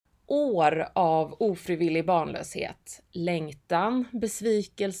år av ofrivillig barnlöshet. Längtan,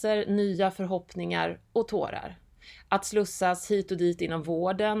 besvikelser, nya förhoppningar och tårar. Att slussas hit och dit inom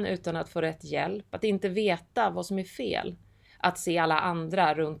vården utan att få rätt hjälp. Att inte veta vad som är fel. Att se alla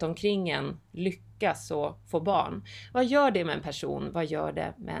andra runt omkring en lyckas och få barn. Vad gör det med en person? Vad gör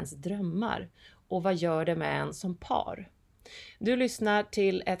det med ens drömmar? Och vad gör det med en som par? Du lyssnar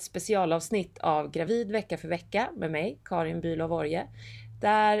till ett specialavsnitt av Gravid vecka för vecka med mig, Karin Bülow-Orje,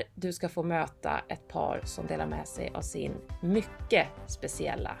 där du ska få möta ett par som delar med sig av sin mycket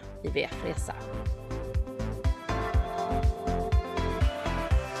speciella IVF-resa.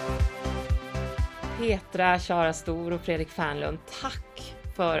 Petra Charastor och Fredrik Fernlund, tack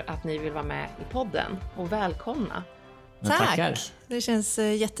för att ni vill vara med i podden och välkomna. Tack, det känns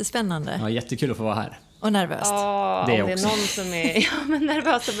jättespännande. Ja, jättekul att få vara här. Och nervöst. Ja, det om det är någon som är men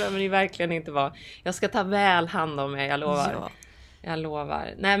nervösa behöver ni verkligen inte vara. Jag ska ta väl hand om er, jag lovar. Ja. Jag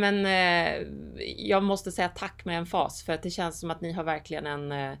lovar. Nej men jag måste säga tack med en fas, för att det känns som att ni har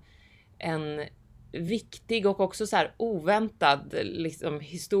verkligen en viktig och också så här oväntad liksom,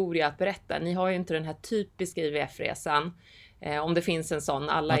 historia att berätta. Ni har ju inte den här typiska IVF-resan. Om det finns en sån.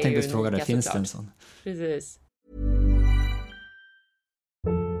 Alla jag är ju tänkte fråga det, finns det en sån? Precis.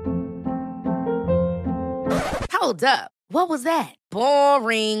 Hold up. What was that?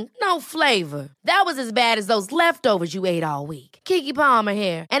 Boring. No flavor. That was as bad as those leftovers you ate all week. Keke Palmer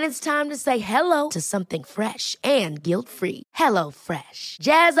here, and it's time to say hello to something fresh and guilt-free. Hello Fresh.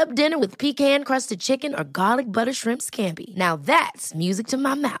 Jazz up dinner with pecan-crusted chicken or garlic butter shrimp scampi. Now that's music to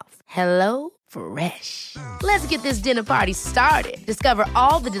my mouth. Hello Fresh. Let's get this dinner party started. Discover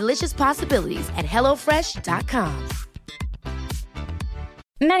all the delicious possibilities at hellofresh.com.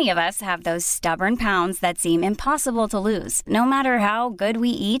 Many of us have those stubborn pounds that seem impossible to lose, no matter how good we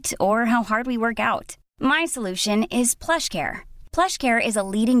eat or how hard we work out. My solution is PlushCare. PlushCare is a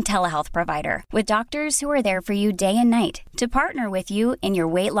leading telehealth provider with doctors who are there for you day and night to partner with you in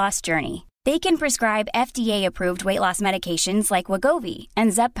your weight loss journey. They can prescribe FDA-approved weight loss medications like Wegovy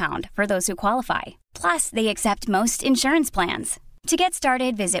and Zepbound for those who qualify. Plus, they accept most insurance plans. To get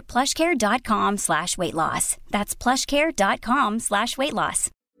started, visit plushcare.com/weightloss. That's plushcare.com/weightloss.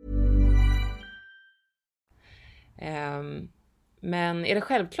 Men är det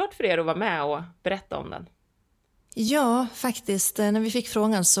självklart för er att vara med och berätta om den? Ja, faktiskt. När vi fick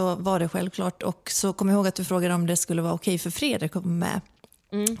frågan så var det självklart. Och så kom jag ihåg att du frågade om det skulle vara okej för Fredrik att komma med.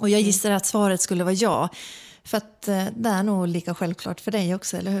 Och jag gissade att svaret skulle vara ja. För att det är nog lika självklart för dig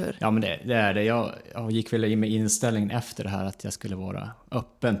också, eller hur? Ja, men det är det. Jag gick väl in med inställningen efter det här att jag skulle vara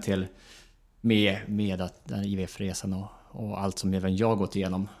öppen till med att den IVF-resan och allt som även jag gått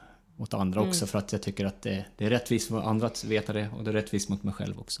igenom mot andra också. För att jag tycker att det är rättvist mot andra att veta det, och det är rättvist mot mig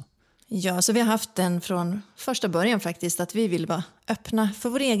själv också. Ja, så vi har haft den från första början faktiskt, att vi vill vara öppna för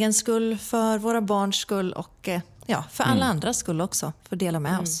vår egen skull, för våra barns skull och för alla andras skull också, för att dela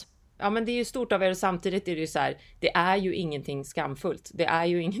med oss. Ja, men det är ju stort av er, och samtidigt är det ju så här, det är ju ingenting skamfullt. Det är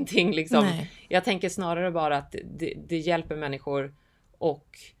ju ingenting liksom. Nej. Jag tänker snarare bara att det hjälper människor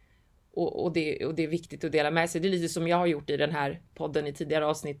och det är viktigt att dela med sig. Det är lite som jag har gjort i den här podden i tidigare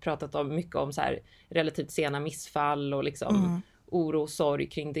avsnitt, pratat om mycket om så här relativt sena missfall och liksom oro och sorg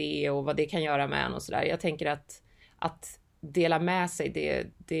kring det och vad det kan göra med en och sådär. Jag tänker att dela med sig,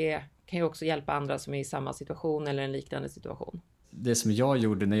 det kan ju också hjälpa andra som är i samma situation eller en liknande situation. Det som jag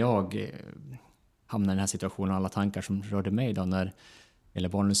gjorde när jag hamnade i den här situationen, alla tankar som rörde mig då när eller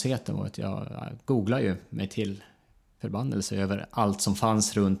barnlösheten, var att jag googlade ju mig till förbannelse över allt som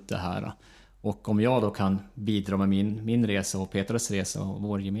fanns runt det här. Och om jag då kan bidra med min resa och Petras resa och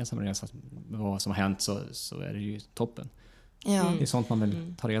vår gemensamma resa, vad som har hänt, så är det ju toppen. Ja. Det är sånt man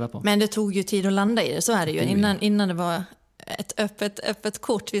vill ta reda på. Men det tog ju tid att landa i det, så är det ju. Innan det var ett öppet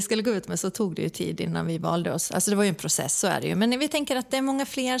kort vi skulle gå ut med, så tog det ju tid innan vi valde oss. Alltså det var ju en process, så är det ju. Men vi tänker att det är många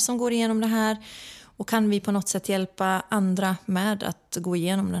fler som går igenom det här, och kan vi på något sätt hjälpa andra med att gå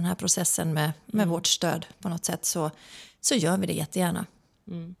igenom den här processen med vårt stöd på något sätt, så gör vi det jättegärna.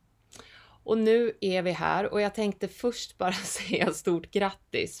 Och nu är vi här, och jag tänkte först bara säga stort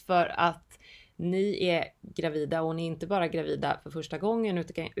grattis för att ni är gravida, och ni är inte bara gravida för första gången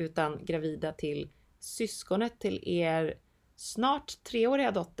utan gravida till syskonet till er snart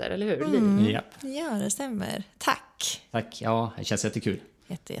 3-åriga dotter, eller hur? Yep. Ja, det stämmer. Tack. Tack, ja, det känns jättekul.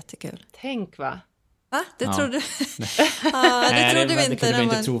 Jättekul. Tänk va? Va? Det trodde vi inte. Det kunde vi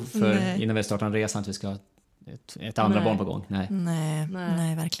inte tro innan vi startade resan att vi ska ha ett andra barn på gång.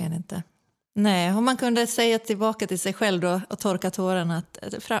 Nej, verkligen inte. Nej, om man kunde säga tillbaka till sig själv då och torka tårarna att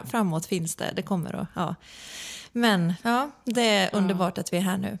framåt finns det kommer då. Ja. Men ja, det är underbart att vi är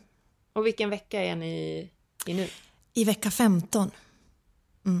här nu. Och vilken vecka är ni i nu? I vecka 15.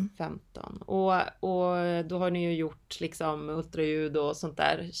 15. Och då har ni ju gjort liksom ultraljud och sånt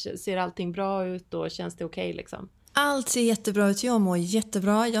där. Ser allting bra ut och känns det okej liksom? Allt ser jättebra ut. Jag mår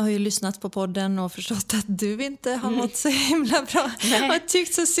jättebra. Jag har ju lyssnat på podden och förstått att du inte har mått så himla bra. Jag har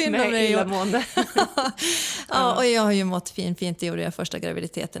tyckt så synd om dig. Ja, och jag har ju mått fint. Det gjorde jag första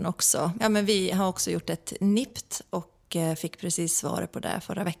graviditeten också. Ja, men vi har också gjort ett NIPT och fick precis svaret på det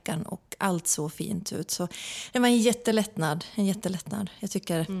förra veckan. Och allt så fint ut. Så det var en jättelättnad. Jag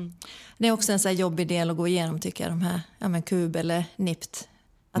tycker det är också en så här jobbig del att gå igenom, tycker jag. De här KUB eller NIPT.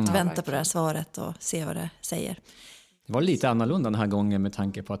 Att vänta på det här svaret och se vad det säger. Det var lite annorlunda den här gången med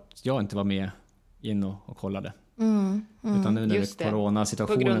tanke på att jag inte var med in och kollade. Utan nu när det är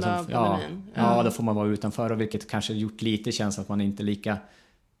coronasituationen. På grund av pandemin. Ja, då får man vara utanför, vilket kanske gjort lite känns att man inte är lika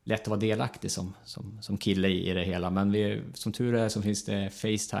lätt att vara delaktig som kille i det hela. Men som tur är så finns det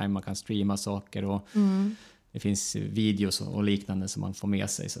FaceTime, man kan streama saker och det finns videos och liknande som man får med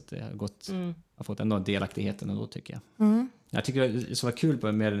sig. Så att det har gått, har fått ändå delaktigheten ändå, tycker jag. Jag tycker det som var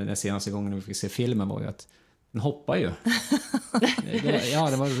kul med den senaste gången vi fick se filmen var ju att den hoppar ju. Det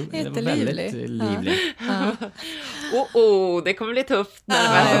var väldigt livlig. Det kommer bli tufft när det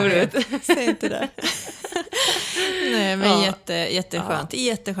väl går ut. Säg inte det. Nej, men jätteskönt.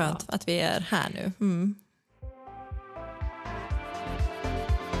 Jätteskönt att vi är här nu.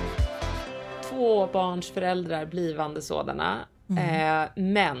 Tvåbarnsföräldrar, blivande sådana.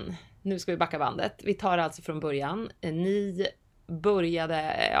 Men nu ska vi backa bandet. Vi tar alltså från början. Ni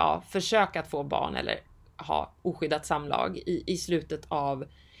började försöka att få barn eller ha oskyddat samlag i slutet av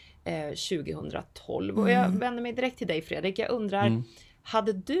 2012. Och jag vänder mig direkt till dig, Fredrik. Jag undrar,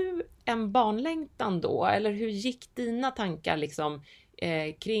 hade du en barnlängtan då? Eller hur gick dina tankar liksom,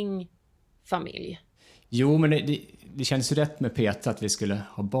 kring familj? Jo, men det kändes ju rätt med Petra att vi skulle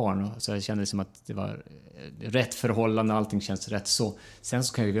ha barn. Så jag kände som att det var rätt förhållande, allting känns rätt så. Sen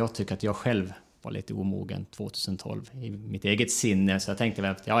så kan jag tycka att jag själv var lite omogen 2012 i mitt eget sinne. Så jag tänkte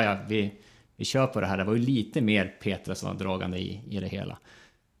väl att vi kör på det här. Det var ju lite mer Petra som var dragande i det hela.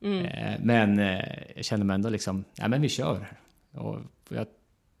 Men jag kände mig ändå liksom, men vi kör. Och jag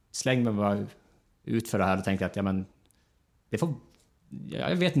slängde mig bara ut för det här och tänkte att det får...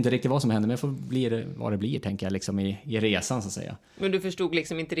 Jag vet inte riktigt vad som händer, men det får bli vad det blir, tänker jag, liksom i resan så att säga. Men du förstod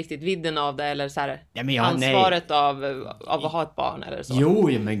liksom inte riktigt vidden av det, eller så här, ansvaret av att ha ett barn eller så?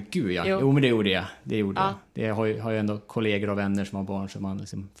 Jo, men gud ja. Jo, men det gjorde jag. Det har ju ändå kollegor och vänner som har barn, så man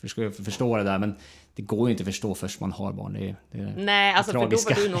liksom förstår det där, men det går ju inte att förstå först man har barn. Nej, alltså för då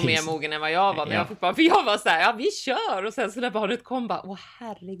var du nog mer mogen än vad jag var. Ja. För jag var så här, vi kör. Och sen så när barnet kom bara,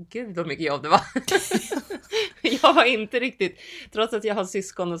 herregud vad mycket jobb det var. Jag var inte riktigt, trots att jag har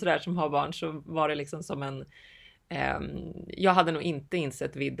syskon och sådär som har barn, så var det liksom som en, jag hade nog inte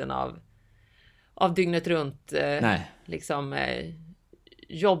insett vidden av dygnet runt liksom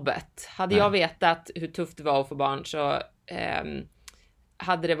jobbet. Hade jag vetat hur tufft det var att få barn, så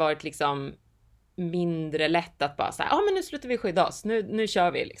hade det varit liksom mindre lätt att bara säga, men nu slutar vi skydda oss, nu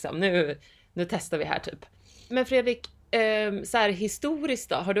kör vi liksom, nu testar vi här typ. Men Fredrik, så här historiskt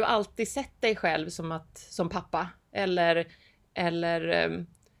då, har du alltid sett dig själv som pappa, eller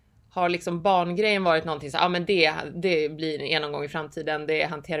har liksom barngrejen varit någonting så men det blir en gång i framtiden, det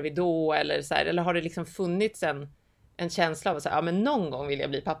hanterar vi då, eller så här, eller har det liksom funnits en känsla av att säga, men någon gång vill jag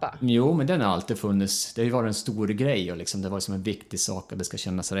bli pappa? Jo, men den har alltid funnits. Det har ju varit en stor grej och liksom, det var som en viktig sak att det ska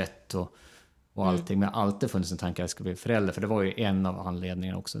kännas rätt och allting, men alltid funnits en tanke att jag ska bli förälder, för det var ju en av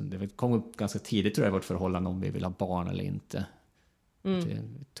anledningarna också. Det kom upp ganska tidigt, tror jag, i vårt förhållande, om vi vill ha barn eller inte. Jag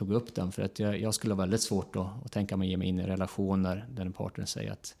tog upp den för att jag skulle ha väldigt svårt att tänka mig ge mig in i relationer där en partner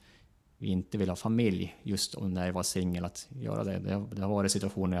säger att vi inte vill ha familj, just när jag var singel, att göra det. Det har varit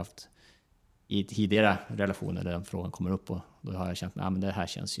situationer jag haft i tidigare relationer där den frågan kommer upp, och då har jag känt att men det här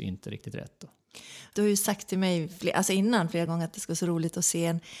känns ju inte riktigt rätt då. Du har ju sagt till mig innan flera gånger att det ska vara så roligt att se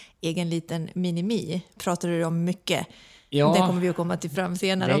en egen liten minimi. Pratar du om mycket? Ja, det kommer vi att komma till fram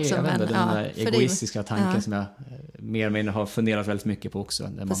senare också. Jag vet inte, den där egoistiska tanken som jag mer och mer har funderat väldigt mycket på också.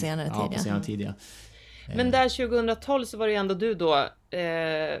 På senare tid, ja. Men där 2012 så var det ju ändå du då,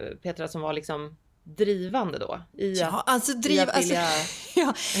 Petra, som var liksom drivande då i ja, alltså men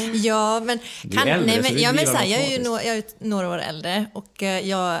jag är ju några år äldre, och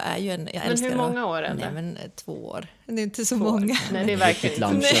jag är ju jag men hur många år äldre? Nej, men 2 år. Det är inte så många. Nej, det är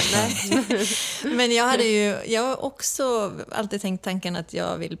verkligen inte. Men jag har också alltid tänkt tanken att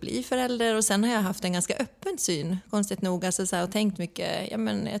jag vill bli förälder, och sen har jag haft en ganska öppen syn, konstigt nog, alltså så här, och tänkt mycket,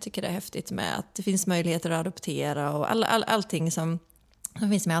 jag tycker det är häftigt med att det finns möjligheter att adoptera och allting som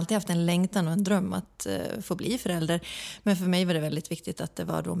finns med. Jag har alltid haft en längtan och en dröm att få bli förälder. Men för mig var det väldigt viktigt att det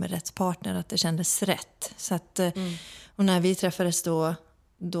var då med rätt partner, att det kändes rätt. Så att, och när vi träffades då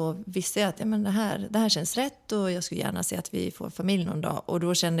då visste jag att det här känns rätt och jag skulle gärna se att vi får familj någon dag. Och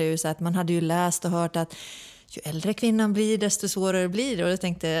då kände jag ju så att man hade ju läst och hört att ju äldre kvinnan blir desto svårare blir det. Och jag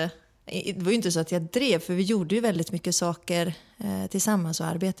tänkte, det var ju inte så att jag drev, för vi gjorde ju väldigt mycket saker tillsammans och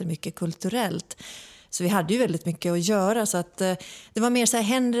arbetade mycket kulturellt. Så vi hade ju väldigt mycket att göra, så att det var mer så här,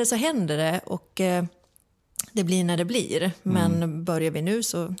 händer det så händer det, och det blir när det blir. Men börjar vi nu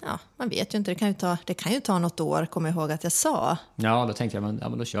så, man vet ju inte, det kan ju ta något år, kommer jag ihåg att jag sa. Ja, då tänkte jag,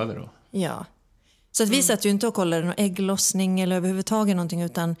 men då kör vi då. Ja. Så att vi satt ju inte och kollade någon ägglossning eller överhuvudtaget någonting,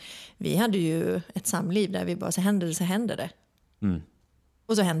 utan vi hade ju ett samliv där vi bara, så händer det.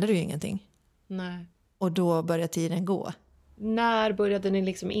 Och så hände det ju ingenting. Nej. Och då började tiden gå. När började ni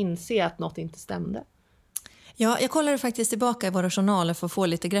liksom inse att något inte stämde? Ja, jag kollade faktiskt tillbaka i våra journaler för att få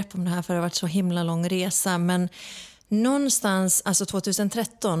lite grepp om det här, för det har varit så himla lång resa. Men någonstans, alltså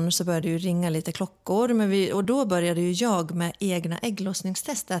 2013, så började det ju ringa lite klockor. Och då började ju jag med egna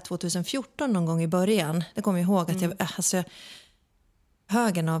ägglossningstest där 2014 någon gång i början. Det kommer jag ihåg att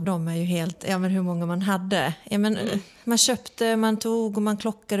högen av dem är ju helt, men hur många man hade. Man köpte, man tog och man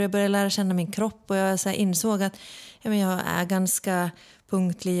klockade, och jag började lära känna min kropp. Och jag insåg att jag är ganska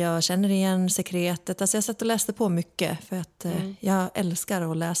punktlig, jag känner igen sekretet. Alltså jag satt och läste på mycket, för att jag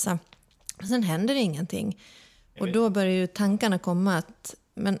älskar att läsa. Och sen händer det ingenting. Och då börjar ju tankarna komma att,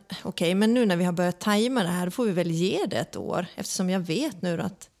 men nu när vi har börjat tajma det här, då får vi väl ge det ett år. Eftersom jag vet nu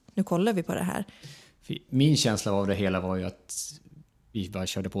att nu kollar vi på det här. Min känsla av det hela var ju att vi bara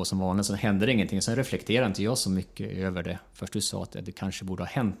körde på som vanligt, så hände det ingenting. Sen reflekterade inte jag så mycket över det. Först du sa att det kanske borde ha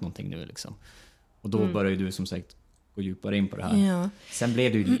hänt någonting nu liksom. Och då började du som sagt gå djupare in på det här. Ja. Sen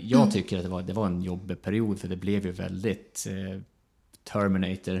blev det ju, jag tycker att det var en jobbig period, för det blev ju väldigt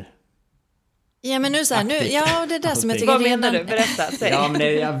Terminator. Ja, men nu så här, det är det som jag tycker. Vad menar du? Berätta, säg. Ja, men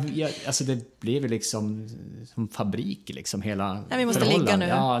det blev ju liksom som fabrik liksom, hela vi måste ligga nu.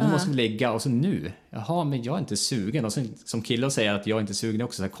 Ja, nu måste vi ligga, och så nu. Jaha, men jag är inte sugen. Och så, som kille och säger att jag är inte sugen,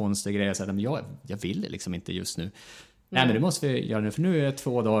 också så här konstiga grejer, så här, men jag vill liksom inte just nu. Nej, men det måste vi göra nu, för nu är det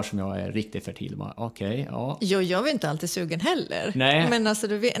 2 dagar som jag är riktigt fertil. Okej, ja. Jo, jag var inte alltid sugen heller. Nej. Men alltså,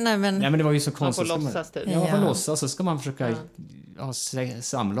 nej, men det var ju så konstigt. Man får låtsas typ. Ja, man låtsas, så ska man försöka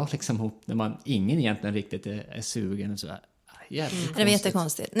samla liksom ihop när ingen egentligen riktigt är sugen. Så det var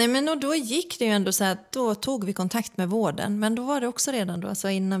jättekonstigt. Nej, men då gick det ju ändå så här, då tog vi kontakt med vården. Men då var det också redan då, alltså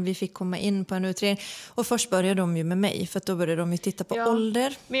innan vi fick komma in på en utredning. Och först började de ju med mig, för att då började de ju titta på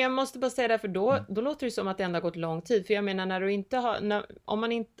ålder. Men jag måste bara säga det, för då låter det som att det ändå har gått lång tid. För jag menar, när du inte har,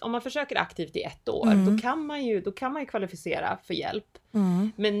 om man försöker aktivt i 1 år, då kan man ju kvalificera för hjälp.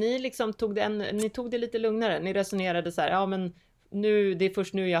 Men ni liksom tog det lite lugnare. Ni resonerade så här, men det är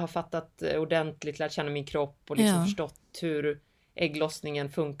först nu jag har fattat ordentligt, lärt känna min kropp och liksom förstått hur ägglossningen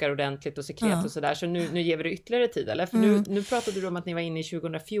funkar ordentligt och sekret och sådär. Så nu ger vi det ytterligare tid, eller? För nu pratade du om att ni var inne i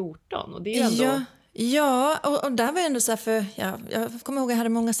 2014, och det är ju ändå... Ja, och där var jag ändå så här, för jag kommer ihåg att jag hade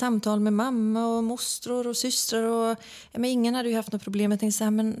många samtal med mamma och mostror och systrar, och men ingen hade ju haft något problem. Jag tänkte så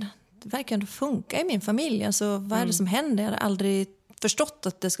här, men det verkar ändå funka i min familj. Alltså, vad är det som händer? Jag hade aldrig förstått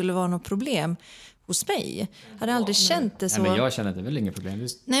att det skulle vara något problem hos mig. Jag hade aldrig känt det så. Nej, men jag känner att det är väl inget problem.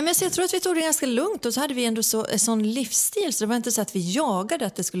 Nej, men så jag tror att vi tog det ganska lugnt, och så hade vi ändå en sån livsstil, så det var inte så att vi jagade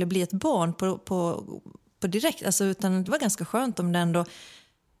att det skulle bli ett barn på direkt, alltså, utan det var ganska skönt om det ändå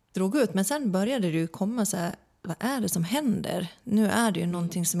drog ut. Men sen började det ju komma så här, vad är det som händer? Nu är det ju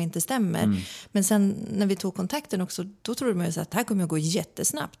någonting som inte stämmer. Men sen när vi tog kontakten också, då trodde man ju så att det här kommer att gå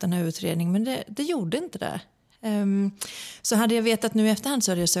jättesnabbt, den här utredningen, men det gjorde inte det. Så hade jag vetat nu i efterhand,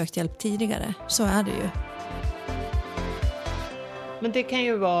 så hade jag sökt hjälp tidigare. Så är det ju. Men det kan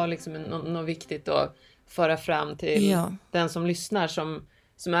ju vara liksom något viktigt att föra fram till den som lyssnar,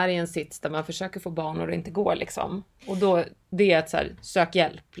 som är i en sits där man försöker få barn och det inte går liksom. Och då, det är ett så här, sök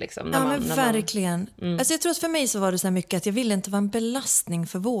hjälp liksom. Verkligen. Alltså jag tror att för mig så var det så här mycket att jag ville inte vara en belastning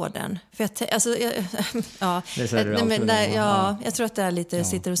för vården. För jag tror att det är lite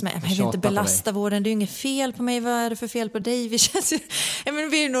sitter hos mig. Men jag vill inte belasta vården, det är ju inget fel på mig. Vad är det för fel på dig? Vi känns ju,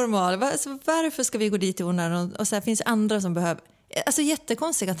 vi är normala. Alltså, varför ska vi gå dit i onödan? Och så här, finns andra som behöver... Alltså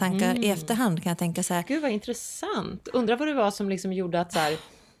jättekonstiga tankar i efterhand kan jag tänka så här. Gud vad intressant. Undrar vad det var som liksom gjorde att så här,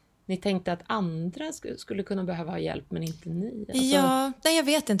 ni tänkte att andra skulle kunna behöva ha hjälp, men inte ni. Alltså... Ja, nej, jag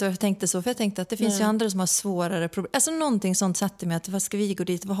vet inte varför jag tänkte så. För jag tänkte att det finns ju andra som har svårare problem. Alltså någonting sånt satte mig att vad ska vi gå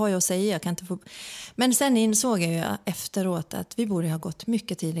dit? Vad har jag att säga? Jag kan inte få... Men sen insåg jag ju efteråt att vi borde ha gått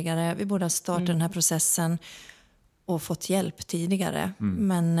mycket tidigare. Vi borde ha startat den här processen och fått hjälp tidigare.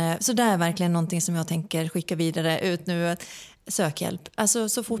 Men så det är verkligen någonting som jag tänker skicka vidare ut nu. Sök hjälp. Alltså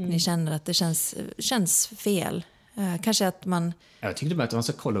så fort ni känner att det känns fel. Kanske att man... Jag tyckte bara att man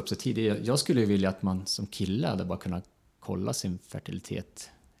ska kolla upp sig tidigt. Jag skulle ju vilja att man som kille hade bara kunnat kolla sin fertilitet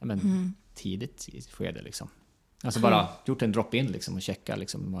tidigt i skede liksom. Alltså bara gjort en drop-in liksom och checka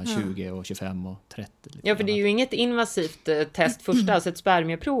liksom man 20 och 25 och 30. Ja, för det är ju inget invasivt test första, alltså ett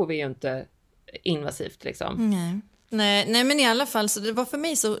spermieprov är ju inte invasivt liksom. Nej, men i alla fall så det var för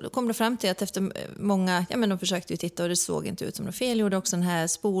mig så kom det fram till att efter många, de försökte ju titta och det såg inte ut som något fel. Gjorde också den här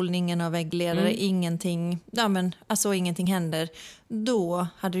spolningen av äggledare, ingenting händer. Då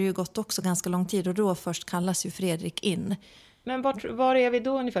hade det ju gått också ganska lång tid och då först kallas ju Fredrik in. Men var är vi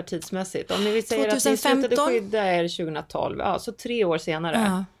då ungefär tidsmässigt? Om ni säger 2015? att ni slutade skydda er 2012, så 3 år senare.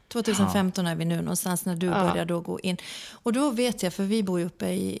 Ja, 2015 är vi nu någonstans när du börjar då gå in. Och då vet jag, för vi bor ju uppe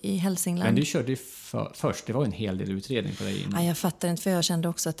i Hälsingland. Men du körde ju först, det var en hel del utredning på dig innan. Ja, jag fattar inte, för jag kände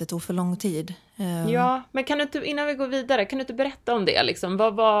också att det tog för lång tid. Ja, men kan du inte, innan vi går vidare, kan du inte berätta om det? Liksom?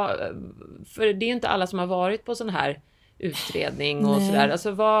 För det är ju inte alla som har varit på sån här utredning och sådär. Alltså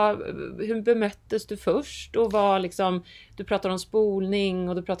hur bemöttes du först? Och du pratar om spolning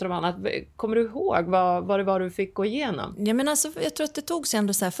och du pratar om annat. Kommer du ihåg vad det var du fick gå igenom? Ja, men alltså, jag tror att det tog sig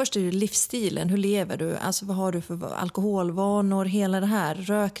ändå så här, först är det livsstilen, hur lever du? Alltså vad har du för alkoholvanor, hela det här,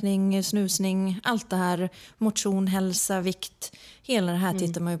 rökning, snusning, allt det här, motion, hälsa, vikt, hela det här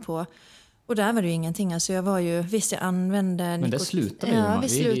tittar man ju på. Och där var det ju ingenting. Alltså jag var ju, visst jag använde nikotin. Men det slutade ju. Ja, vi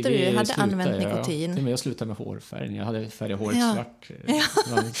slutade ju. Jag hade använt nikotin. Men jag slutade med hårfärg. Jag hade färgat håret svart.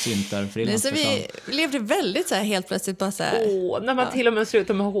 Så vi levde väldigt så här helt plötsligt bara så här. När man till och med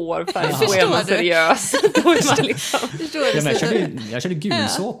slutar med hårfärg så är man seriös. Då är man liksom... Jag körde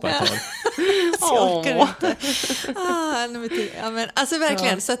gulsåpa ett tag. Jag orkar inte. Men alltså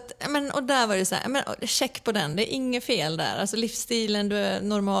verkligen. Så att, och där var det så här, check på den. Det är inget fel där. Alltså livsstilen, du är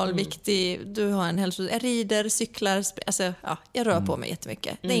normalviktig. Du har en jag rider, cyklar, alltså, jag rör på mig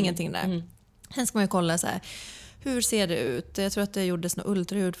jättemycket. Det är ingenting där. Sen ska man ju kolla så här, hur ser det ut? Jag tror att det gjordes något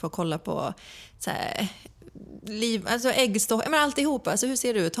ultraljud för att kolla på så här, alltså äggstock, men alltihopa. Alltså hur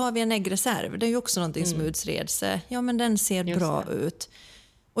ser det ut? Har vi en äggreserv? Det är ju också någonting som utreds. Ja, men den ser bra ut.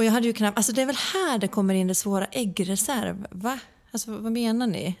 Och jag hade ju knappt, alltså det är väl här det kommer in det svåra, äggreserv. Va? Alltså vad menar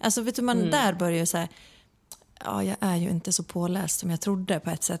ni? Alltså vet du, man där börjar ju så här, jag är ju inte så påläst som jag trodde på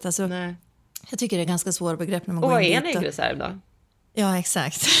ett sätt. Alltså, jag tycker det är ganska svåra begrepp när man går in dit. Och vad är en äggreserv då? Ja,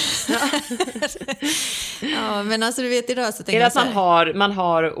 exakt. Ja, men alltså du vet idag så tänker jag. Är det att man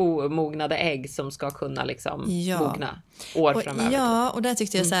har omognade ägg som ska kunna liksom mogna år framöver? Ja, och där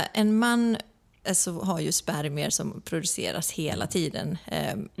tyckte jag så här, en man alltså, har ju spermier som produceras hela tiden.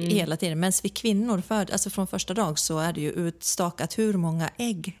 Medan vi kvinnor alltså från första dag så är det ju utstakat hur många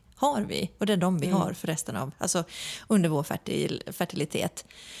ägg har vi. Och det är de vi har för resten av, alltså under vår fertilitet.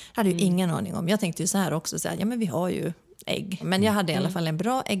 Hade ju ingen aning om. Jag tänkte ju så här också, så här, men vi har ju ägg. Men jag hade i alla fall en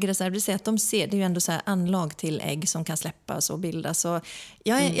bra äggreserv. Det att det är ju ändå så här anlag till ägg som kan släppas och bildas. Så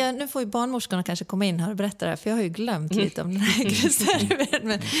nu får ju barnmorskorna kanske komma in här och berätta det här, för jag har ju glömt lite om den här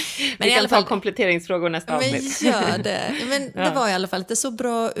äggreserven. Men i alla fall kompletteringsfrågor nästa avsnitt. Men det var i alla fall, det såg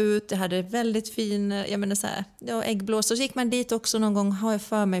bra ut. Det hade väldigt fin, äggblås. Och så gick man dit också någon gång, har jag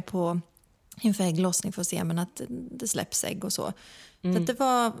för mig på inför ägglossning för att se att det släpps ägg och så. Så att det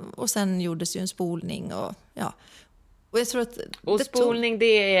var, och sen gjordes ju en spolning och och jag tror att spolning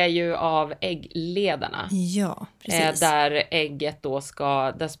det är ju av äggledarna. Ja, precis. Där ägget då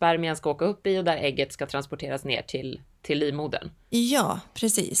där spermien ska åka upp i och där ägget ska transporteras ner till livmodern. Ja,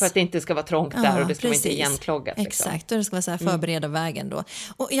 precis. För att det inte ska vara trångt där och det ska vara inte igenkloggat. Exakt, och det ska vara så här förbereda vägen då.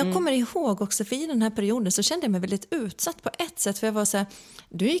 Och jag kommer ihåg också, för i den här perioden så kände jag mig väldigt utsatt på ett sätt. För jag var så här,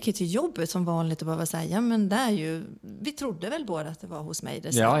 du gick ju till jobbet som vanligt och bara var så här, men det är ju, vi trodde väl båda att det var hos mig. Det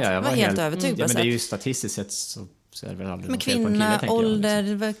jag var helt övertygad. Men det är ju statistiskt sett så är det väl aldrig med kvinna,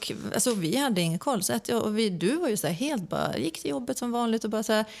 ålder, alltså vi hade ingen koll. Så att du var ju så här helt bara, gick till jobbet som vanligt och bara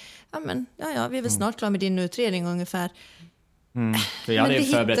så här, vi är väl snart klara med din utredning ungefär. För jag hade ju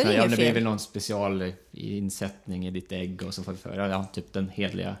förberett mig, det blev väl någon special insättning i ditt ägg och så får vi föra typ den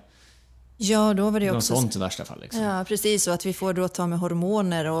hedliga. Ja, då var det också sånt i värsta fall liksom. Ja, precis, så att vi får då ta med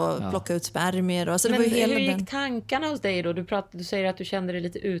hormoner och plocka ut spermier och så. Men det var ju hur gick tankarna hos dig då? Du säger att du kände dig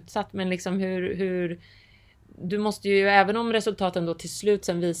lite utsatt, men liksom hur du måste ju, även om resultaten då till slut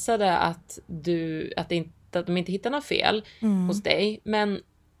sen visade att de inte hittade något fel hos dig, men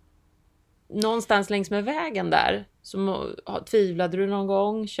någonstans längs med vägen där så tvivlade du någon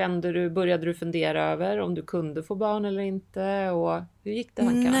gång, började du fundera över om du kunde få barn eller inte, och hur gick det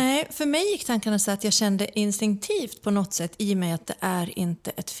tankarna? Nej, för mig gick tankarna så att jag kände instinktivt på något sätt i mig att det är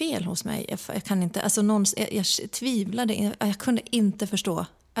inte ett fel hos mig. Jag kan inte, alltså jag tvivlade, jag kunde inte förstå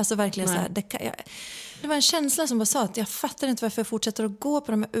Alltså verkligen så här, det var en känsla som bara sa att jag fattar inte varför jag fortsätter att gå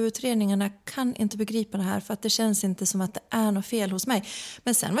på de här utredningarna. Jag kan inte begripa det här för att det känns inte som att det är något fel hos mig.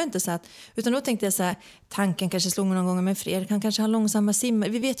 Men sen var det inte så att, utan då tänkte jag så här, tanken kanske slog mig någon gång med Fredrik, han kanske har långsamma simmar.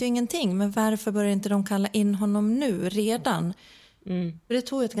 Vi vet ju ingenting, men varför börjar inte de kalla in honom nu redan? För det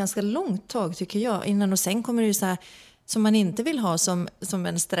tog ett ganska långt tag tycker jag innan, och sen kommer det ju så här som man inte vill ha som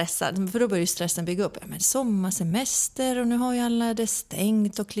en stressad, för då börjar ju stressen bygga upp. Men sommarsemester och nu har ju alla det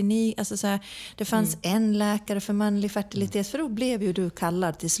stängt och klinik, alltså så här, det fanns en läkare för manlig fertilitet, för då blev ju du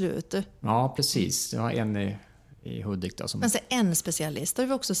kallad till slut. Ja, precis. Det var en i Hudik då som... Alltså en specialist, det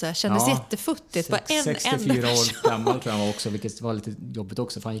var också så här, kändes jättefuttigt. 64 år gammal tror jag också, vilket var lite jobbigt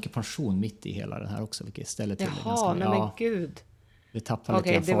också, för han gick i pension mitt i hela den här också, vilket ställde till det. Jaha, nej men gud. Det tappade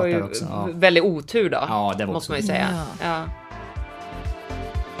lite det var ju också. Ja. väldigt otur då. Ja, det var måste också. man ju säga. Ja.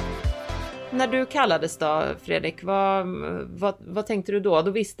 När du kallades då, Fredrik, vad tänkte du då?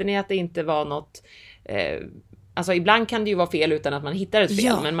 Då visste ni att det inte var något... alltså ibland kan det ju vara fel utan att man hittar ett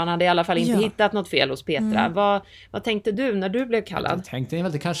fel, men man hade i alla fall inte hittat något fel hos Petra. Vad tänkte du när du blev kallad? Jag tänkte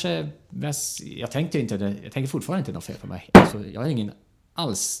väl det kanske... Jag tänkte fortfarande inte något fel på mig. Alltså, jag har ingen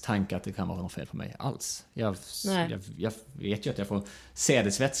alls tanke att det kan vara något fel på mig alls. Jag vet ju att jag får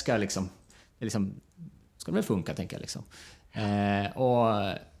sädesvätska liksom. Det liksom ska det väl funka, tänker jag liksom.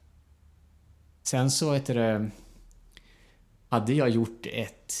 Och sen så hade jag gjort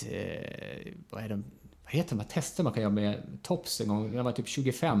ett vad heter de här tester man kan göra med TOPS en gång. Jag var typ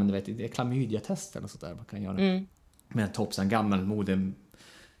 25, du vet, det är klamydia-testen och sånt där man kan göra med TOPS, en gammal modemetod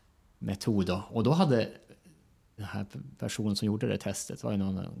då. Och då hade den här personen som gjorde det testet, var ju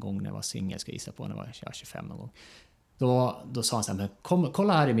någon gång när jag var singel, ska jag gissa på, när jag var 25 någon gång. Då sa han så här, men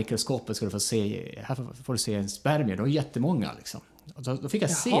kolla här i mikroskopet ska du få se, här får du se en spermier, det var jättemånga liksom. Och då fick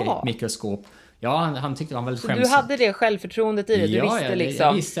jag se i mikroskop. Ja, han tyckte han var väldigt skämsam. Du hade det självförtroendet i dig, du visste liksom,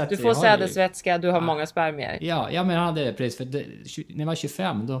 jag visste att du får sädesvätska, du har många spermier. Ja, men jag hade det precis, för när jag var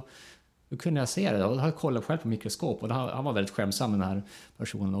 25 då kunde jag se det, och då hade jag kollat själv på mikroskop, och han var väldigt skämsam, den här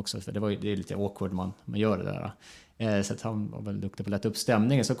personen också, för det är lite awkward man gör det där. Så att han var väldigt duktig på att lätta upp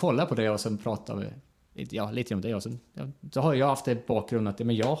stämningen, så kollade jag på det och sen pratade vi lite om det, och sen då har jag haft det bakgrund att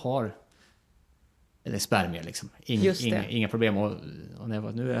men jag har spermier liksom, inga problem, och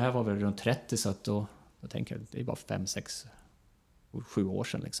när det här var väl runt 30, så att då tänker jag det är bara 5, 6, 7 år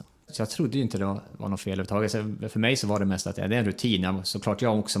sedan liksom. Så jag trodde ju inte det var något fel överhuvudtaget. Så för mig så var det mest att det är en rutin. Såklart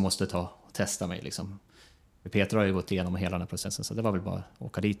jag också måste ta och testa mig liksom. Peter har ju gått igenom hela den här processen, så det var väl bara att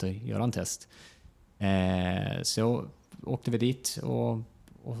åka dit och göra en test. Så åkte vi dit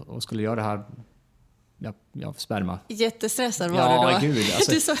och skulle göra det här. Sperma. Jättestressad var du då? Ja, gud.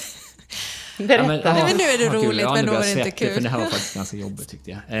 Alltså, berätta. Men nu är det roligt, men då var det inte kul. För det här var faktiskt ganska jobbigt,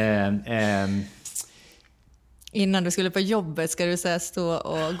 tyckte jag. Innan du skulle på jobbet ska du så här stå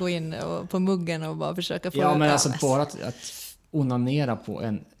och gå in på muggen och bara försöka få... Ja, men alltså bara att onanera på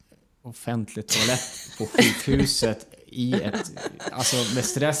en offentlig toalett på sjukhuset alltså med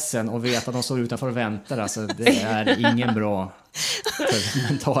stressen och veta att de står utanför och väntar, alltså det är ingen bra för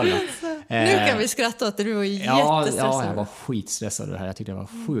mentala. Nu kan vi skratta åt det, du var jättestressad. Ja, jag var skitstressad det här. Jag tyckte det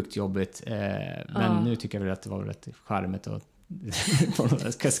var sjukt jobbigt. Men nu tycker jag väl att det var rätt charmigt och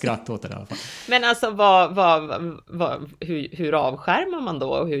jag ska skratta åt det i alla fall. Men alltså hur avskärmar man då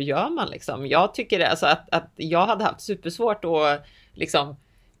och hur gör man liksom? Jag tycker alltså att jag hade haft supersvårt att liksom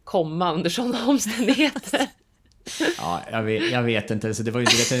komma under sådana omständigheter. Ja, jag vet inte. Så det var ju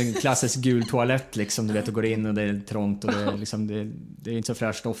en klassisk gul toalett liksom, du vet, och går in och det är trångt och det är liksom, det är inte så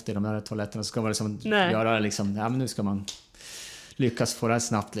fräscht doft i de här toaletterna, så ska man liksom göra liksom, men nu ska man lyckas få det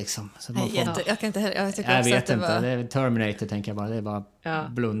snabbt liksom. Så man får, jag kan inte heller, jag vet inte, det är Terminator, tänker jag bara. Det är bara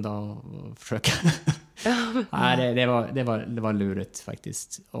blunda och försöka. Nej, det var lurigt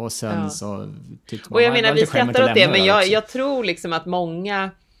faktiskt. Och sen så tyckte man, och jag menar, vi skrattar åt det, men jag tror liksom att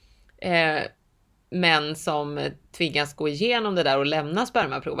många män som tvingas gå igenom det där och lämna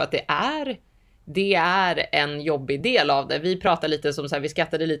spermaprov, att det är en jobbig del av det. Vi pratade lite som så här, vi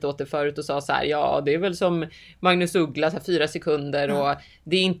skrattade lite åt det förut och sa så här, ja, det är väl som Magnus Uggla, så här, 4 sekunder och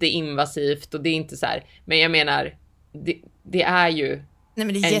det är inte invasivt och det är inte så här, men jag menar det är ju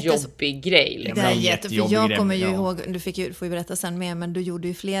en jobbig grej. Det är jätteför jag kommer ju ihåg, du får ju berätta sen med, men du gjorde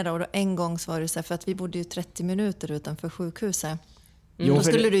ju flera, och en gång så var det så här, för att vi bodde ju 30 minuter utanför sjukhuset. Då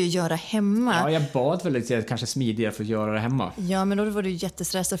skulle du ju göra hemma. Ja, jag bad väl lite kanske smidigare för att göra det hemma. Ja, men då var du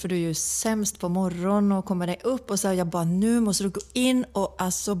jättestressad för du är ju sämst på morgonen och kommer dig upp och så jag bara, nu måste du gå in och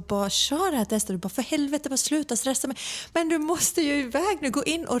alltså bara köra det här testet. Du bara, för helvete, bara sluta stressa mig. Men du måste ju iväg nu, gå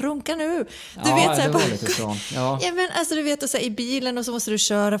in och runka nu. Du vet, så här, det var lite så. Ja, men alltså du vet, och så här, i bilen och så måste du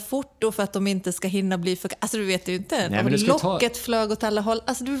köra fort då för att de inte ska hinna bli för... Alltså du vet ju inte. Nej, men locket flög åt alla håll.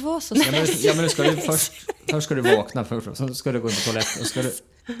 Alltså du var så stressad. Men ska du först ska du vakna, så ska du gå in på toaletten och ska du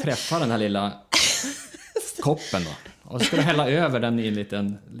träffa den här lilla koppen då. Och så ska du hälla över den i en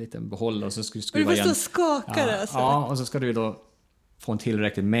liten behållare och så ska du skruva igen. Du måste skaka det alltså. Ja, och så ska du ju då få en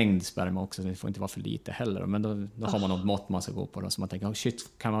tillräcklig mängd sperma också. Det får inte vara för lite heller. Men då har man något mått man ska gå på. Då. Så man tänker, shit,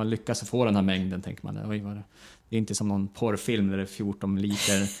 kan man lyckas få den här mängden? Tänker man, det är inte som någon porrfilm där det är 14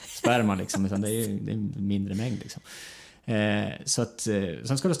 liter sperma liksom, utan det är en mindre mängd liksom. Så att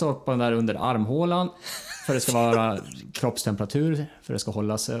sen ska du stoppa den där under armhålan för det ska vara kroppstemperatur för det ska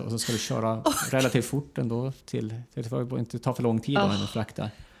hålla sig, och så ska du köra relativt fort ändå till det får inte ta för lång tid när du fraktar.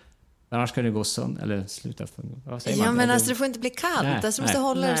 Annars kan det gå sönder eller sluta Ja, men alltså det får inte bli kallt. Alltså du måste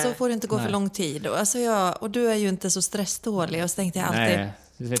hålla det, så får det inte gå för lång tid. Och du är ju inte så stressdålig, och så tänkte jag alltid. Nej.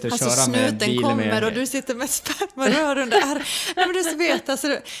 Vet, alltså snuten kommer och du sitter med spermarör under armen. Nej, men du vet,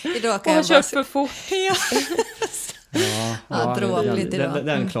 alltså idag kan jag kört för fort. Dråpligt idag.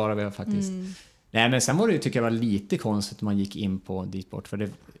 Den klarar vi faktiskt. Nej, men sen var det ju, tycker jag var lite konstigt att man gick in på dit bort, för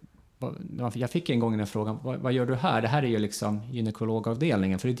jag fick en gång den frågan, vad gör du här? Det här är ju liksom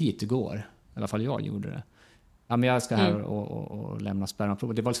gynekologavdelningen, för det är dit du går. I alla fall jag gjorde det. Ja, men jag ska här och lämna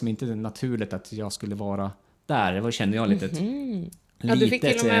spermaprov. Det var liksom inte naturligt att jag skulle vara där. Det kände jag lite... Ja, du fick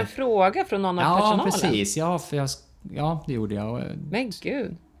till och med en fråga från någon av personalen. Ja, precis. Ja, det gjorde jag. Men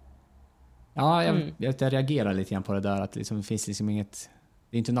gud. Ja, jag reagerar lite grann på det där. Att liksom, det finns liksom inget...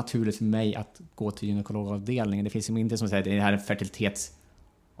 Det är inte naturligt för mig att gå till gynekologavdelningen. Det finns liksom inte som att säga att det här är en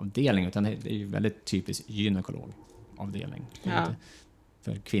fertilitetsavdelning, utan det är ju väldigt typiskt gynekologavdelning.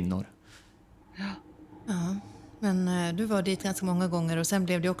 För kvinnor. Ja, men du var dit ganska många gånger och sen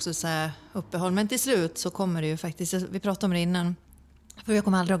blev det också så här uppehåll. Men till slut så kommer det ju faktiskt, vi pratade om det innan, för jag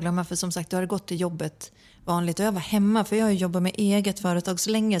kommer aldrig att glömma, för som sagt, du hade gått till jobbet vanligt och jag var hemma, för jag har jobbat med eget företag så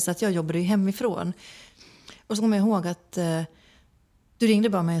länge så att jag jobbade ju hemifrån. Och så kommer jag ihåg att du ringde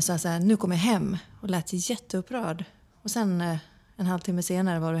bara mig och sa så här, nu kommer jag hem, och lät jätteupprörd. Och sen en halvtimme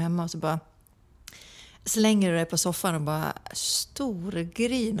senare var du hemma och så bara slänger du dig på soffan och bara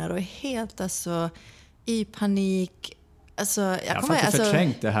storgrinar och är helt alltså i panik. Alltså, jag har faktiskt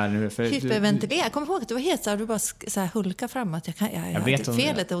förträngt det här nu. Hyperventilera. Jag kommer ihåg att du var helt så här, du bara så här hulka fram att jag vet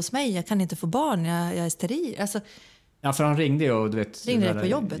felet är hos mig, jag kan inte få barn, jag är steril. Alltså, ja, för han ringde och du vet... Ringde dig på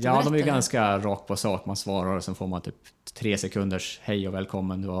jobbet? Ja, de är ju ganska rakt på sak. Man svarar och sen får man typ 3 sekunders hej och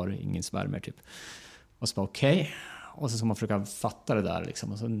välkommen, du har ingen spermier typ. Och så bara okej. Och så ska man försöka fatta det där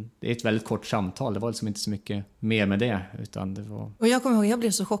liksom. Och så, det är ett väldigt kort samtal. Det var liksom inte så mycket mer med det, utan det var... Och jag kommer ihåg, jag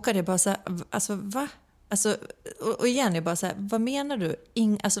blev så chockad. Jag bara så här, alltså va? Alltså, och igen, jag bara så här, vad menar du?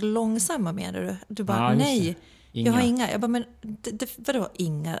 Alltså långsamma menar du? Du bara, nej, jag har inga. Jag bara, men vadå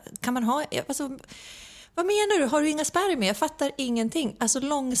inga? Kan man ha... Alltså, vad menar du? Har du inga spermier? Jag fattar ingenting. Alltså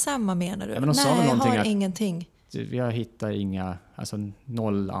långsamma menar du? Ja, men nej, jag har ingenting. Jag hittar inga, alltså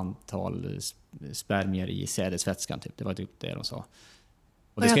 0 antal spermier i sädesvätskan typ. Det var typ det de sa.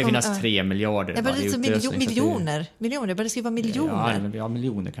 Och det ska finnas 3 miljarder. Jag bara, miljoner. Det ska vara miljoner. Ja,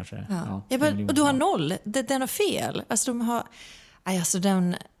 miljoner kanske. Ja. Och du har 0. Den har fel. Alltså de har... Alltså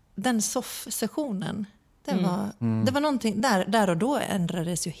den soff-sessionen. Det var någonting... Där och då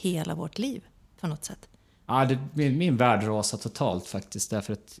ändrades ju hela vårt liv på något sätt. Ja, min värld rasade totalt faktiskt.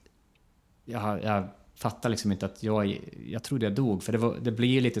 Därför att jag fattar liksom inte att jag trodde jag dog. För det blir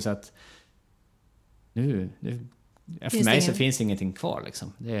ju lite så att nu för mig så finns ingenting kvar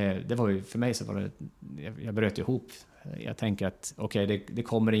liksom. Det var ju, för mig så var det, jag bröt ihop. Jag tänker att okej, det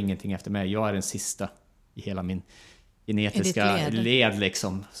kommer ingenting efter mig. Jag är den sista i hela min genetiska led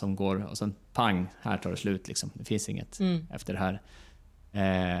liksom, som går, och sen pang, här tar det slut liksom. Det finns inget efter det här.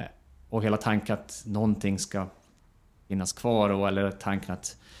 Och hela tanken att någonting ska finnas kvar, eller tanken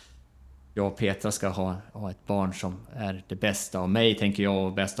att jag och Petra ska ha ett barn som är det bästa av mig, tänker jag,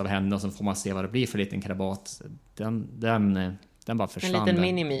 och bästa av henne, och så får man se vad det blir för liten krabat. Den bara försvann. En liten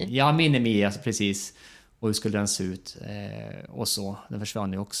minimi. Ja, minimi, alltså precis. Och hur skulle den se ut? Och så, den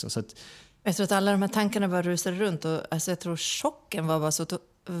försvann ju också. Så att, jag tror att alla de här tankarna bara rusade runt, och alltså jag tror chocken var bara så att,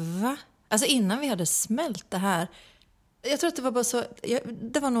 va? Alltså innan vi hade smält det här, jag tror att det var bara så,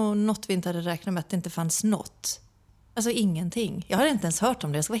 det var nog något vi inte hade räknat med, att det inte fanns något. Alltså ingenting. Jag hade inte ens hört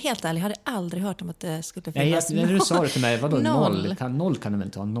om det. Jag ska vara helt ärlig. Jag hade aldrig hört om att det skulle finnas noll. När du sa det till mig, vadå 0? 0 kan du väl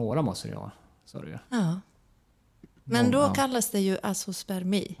inte ha? Några måste jag ha, sa du ju. Ja. Men då kallas det ju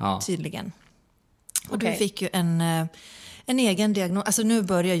azospermi, tydligen. Och du fick ju en egen diagnos. Alltså nu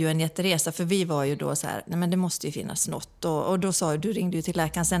börjar ju en jätteresa, för vi var ju då så här, nej men det måste ju finnas något. Och då sa du ringde ju till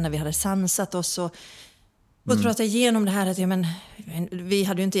läkaren sen när vi hade sansat oss och pratade igenom det här att vi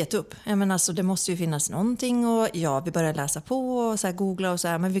hade ju inte gett upp. Men alltså det måste ju finnas någonting och vi började läsa på och så här googla och så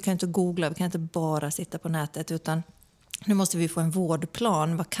här, men vi kan inte googla, vi kan inte bara sitta på nätet utan nu måste vi få en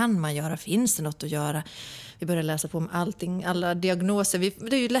vårdplan. Vad kan man göra? Finns det något att göra? Vi börjar läsa på om allting, alla diagnoser.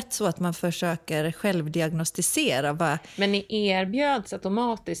 Det är ju lätt så att man försöker självdiagnostisera. Men ni erbjöds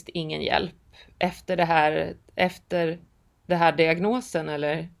automatiskt ingen hjälp efter det här diagnosen,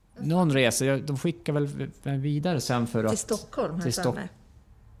 eller? Någon resa, de skickar väl vidare sen för att... Till Stockholm,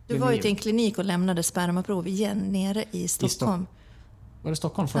 Du var ju till en klinik och lämnade spermaprov igen nere i Stockholm. Var det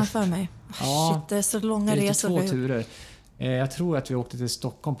Stockholm först? Ja, för mig. Shit, det är så långa resor. Det är 2 turer. Jag tror att vi åkte till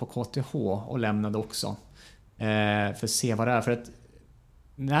Stockholm på KTH och lämnade också. För att se vad det är. För att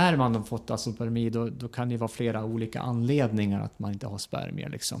när man har fått azospermi då kan det vara flera olika anledningar att man inte har spermier.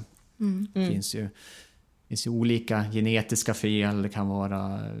 Liksom. Det finns ju olika genetiska fel. Det kan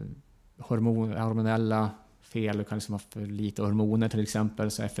vara hormonella fel. Det kan liksom vara för lite hormoner till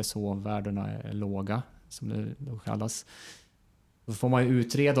exempel. Så FSH-värdena är låga, som det kallas. Då får man ju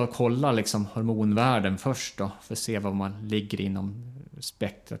utreda och kolla liksom hormonvärden först då, för att se vad man ligger inom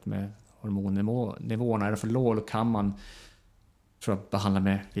spektrat med hormonnivåerna. Är det för låg då kan man behandla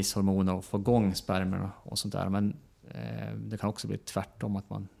med viss hormoner och få igång spermierna och sånt där. Men det kan också bli tvärtom, att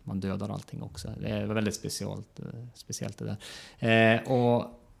man dödar allting också. Det är väldigt speciellt det där. Och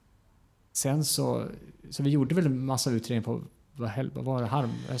sen så vi gjorde väl en massa utredningar på vad var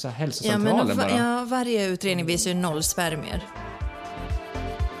det hälsocentralen bara? Varje utredning visar ju 0 spermier.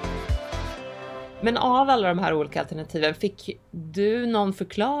 Men av alla de här olika alternativen, fick du någon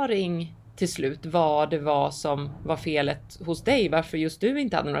förklaring till slut vad det var som var felet hos dig? Varför just du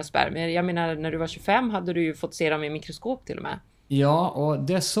inte hade några spermier? Jag menar, när du var 25 hade du ju fått se dem i mikroskop till och med. Ja, och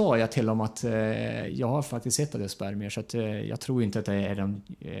det sa jag till dem att jag har faktiskt sett att det är spermier, så att jag tror inte att det är en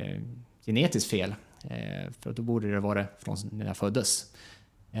genetiskt fel. För då borde det vara från när jag föddes.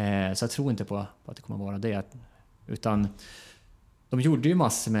 Så jag tror inte på att det kommer vara det. Utan de gjorde ju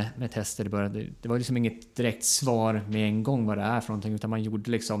massor med tester i början. Det var liksom inget direkt svar med en gång vad det är för någonting, utan man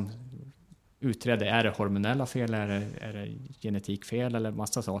gjorde liksom utredde, är det hormonella fel, är det genetikfel eller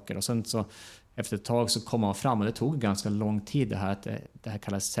massa saker. Och sen så efter ett tag så kom man fram, och det tog ganska lång tid det här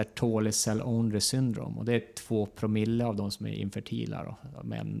kallas Sertoli cell only syndrome, och det är 2% av de som är infertila då,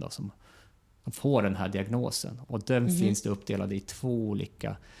 män då, som får den här diagnosen. Och den finns det uppdelad i 2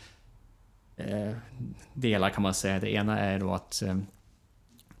 olika delar kan man säga. Det ena är då att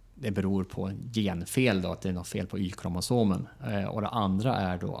det beror på genfel då, att det är något fel på Y-kromosomen. Och det andra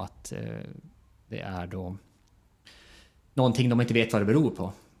är då att det är då någonting de inte vet vad det beror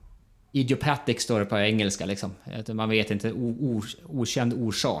på. Idiopathic står det på engelska liksom. Man vet inte, okänd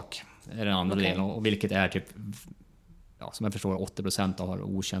orsak är den andra delen, och vilket är typ, som jag förstår 80% har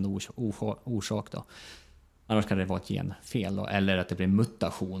okänd orsak då. Annars kan det vara ett genfel då, eller att det blir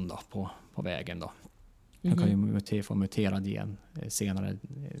mutation då på vägen då. Man kan ju få muterad gen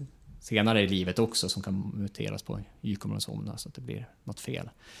senare i livet också, som kan muteras på Y-kromosomerna så att det blir något fel.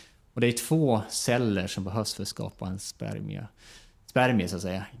 Och det är 2 celler som behövs för att skapa en spermie så att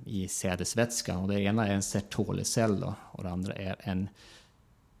säga i sädesvätskan, och det ena är en Sertoli-cell då, och det andra är en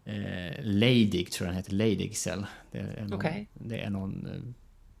Leydig, tror jag den heter, Leydig-cell. Det är någon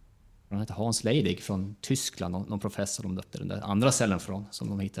han heter Hans Leydig från Tyskland, någon professor de döpte den där andra cellen från, som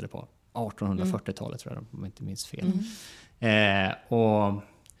de hittade på 1840-talet tror jag, om jag inte minns fel. Och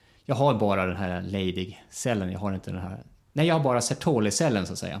jag har bara den här Leydig-cellen, jag har inte den här. Nej, jag har bara Sertoli-cellen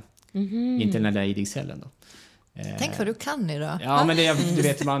så att säga. Inte den här Leydig-cellen då. Tänk vad du kan idag. Ja, men du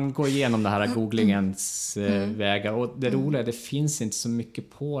vet, man går igenom det här googlingens vägar, och det roliga är det finns inte så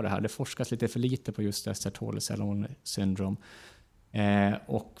mycket på det här. Det forskas lite för lite på just det Sertoli cell syndrom.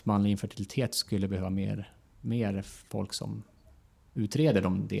 Och manlig infertilitet skulle behöva mer folk som utreder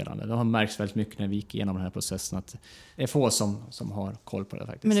de delarna. Det har märkts väldigt mycket när vi gick igenom den här processen, att det är få som har koll på det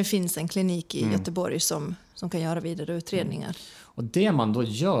faktiskt. Men det finns en klinik i Göteborg som kan göra vidare utredningar. Och det man då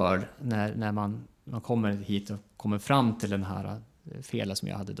gör när man kommer hit och kommer fram till den här felet som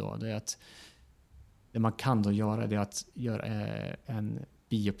jag hade då, det är att det man kan då göra, det är att göra en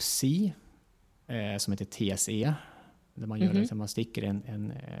biopsi som heter TSE. Där man gör det, man sticker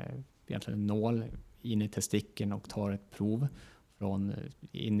egentligen en nål in i testikeln och tar ett prov från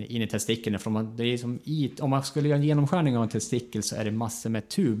in i testikeln. Det är som om man skulle göra en genomskärning av en testikel, så är det massor med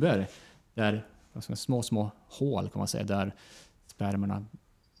tuber där, små hål kan man säga, där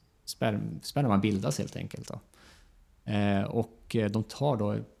sperma bildas helt enkelt då. Och de tar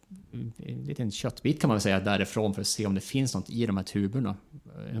då en liten köttbit kan man väl säga därifrån för att se om det finns något i de här tuberna,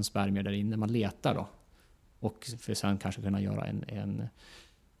 en spermier där inne, man letar då. Och för sen kanske kunna göra en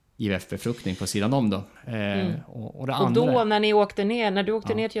IVF-befruktning på sidan om då. Och det andra... då när du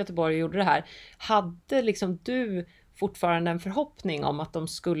åkte ner till Göteborg och gjorde det här, hade liksom du fortfarande en förhoppning om att de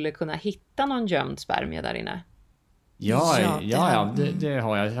skulle kunna hitta någon gömd spermie där inne? Ja, det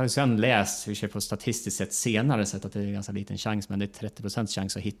har jag. Jag har sen läst hur på statistiskt sett senare sett att det är en ganska liten chans, men det är 30%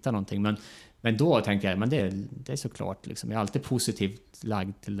 chans att hitta någonting. Men då tänkte jag, men det är såklart liksom, jag är alltid positivt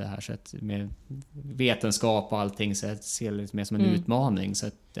lagd till det här, så att med vetenskap och allting, så jag ser det lite mer som en utmaning, så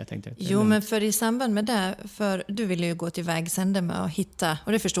att jag tänkte... Jo, men för i samband med det, för du ville ju gå till vägs ände med att hitta,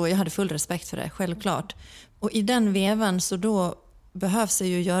 och det förstår jag hade full respekt för det, självklart. Och i den vevan så då behövs det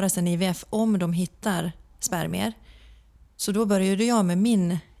ju göras en IVF om de hittar spermier. Så då började jag med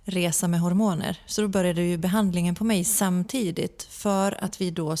min resa med hormoner. Så då började ju behandlingen på mig samtidigt för att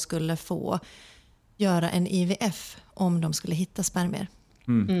vi då skulle få göra en IVF om de skulle hitta spermier.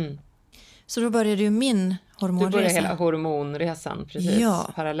 Så då började ju min hormonresa. Du började hela hormonresan precis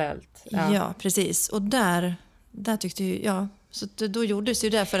parallellt. Ja, precis. Och där tyckte jag, så då gjordes ju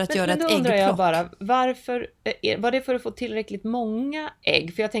det för att göra ett äggplock. Men då undrar jag bara, varför, var det för att få tillräckligt många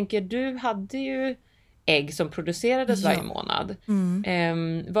ägg? För jag tänker, du hade ju ägg som producerades varje månad.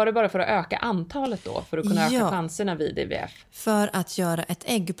 Var det bara för att öka antalet då? För att kunna öka chanserna vid IVF? För att göra ett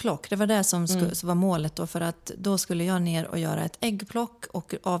äggplock. Det var det som var målet då. För att då skulle jag ner och göra ett äggplock.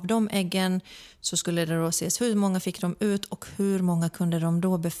 Och av de äggen så skulle det då ses hur många fick de ut och hur många kunde de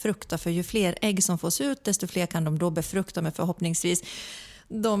då befrukta. För ju fler ägg som fås ut, desto fler kan de då befrukta med förhoppningsvis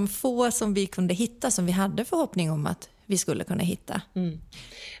de få som vi kunde hitta, som vi hade förhoppning om att vi skulle kunna hitta.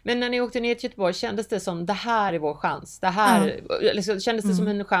 Men när ni åkte ner till Göteborg, kändes det som det här är vår chans? Det här, eller kändes det som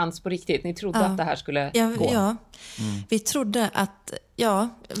en chans på riktigt? Ni trodde att det här skulle gå? Ja, vi trodde att,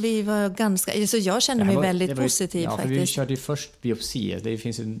 vi var ganska, så jag kände mig väldigt positiv faktiskt. För vi körde ju först biopsi. Det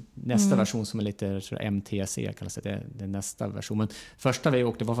finns ju nästa version som är lite MTC kallas det är nästa version. Men första vi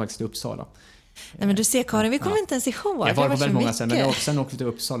åkte var faktiskt till Uppsala. Nej, men du ser Karin, vi kommer inte ens ihåg. Jag var på väldigt många sen, men jag sen åkte till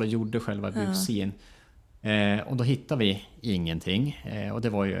Uppsala och gjorde själva biopsin. Och då hittade vi ingenting. Och det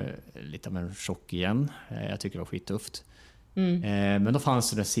var ju lite av en chock igen. Jag tycker det var skittufft. Men då fanns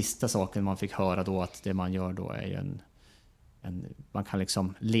det den sista saken man fick höra då, att det man gör då är ju man kan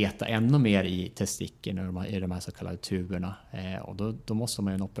liksom leta ännu mer i testikeln i de här så kallade tuberna. Och då måste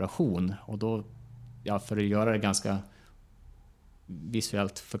man göra en operation. Och då, för att göra det ganska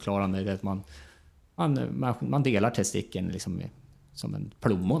visuellt förklarande, är det att man delar testikeln liksom som en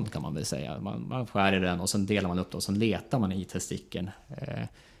plommon kan man väl säga. Man skär i den och sen delar man upp det och sen letar man i testikeln.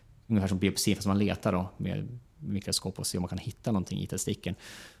 Ungefär som biopsi, fast man letar då med mikroskop och ser om man kan hitta någonting i testikeln.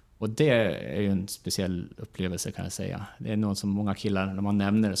 Och det är ju en speciell upplevelse kan jag säga. Det är något som många killar, när man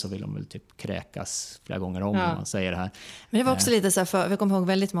nämner det så vill de väl typ kräkas flera gånger om när man säger det här. Men det var också lite så här, för jag kommer ihåg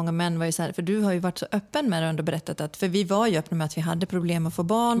väldigt många män var ju så här, för du har ju varit så öppen med det och berättat att, för vi var ju öppna med att vi hade problem att få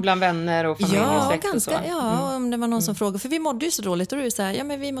barn. Bland vänner och familj och släkt och så. Ja, om det var någon som frågade. För vi mådde ju så dåligt och då är det så här,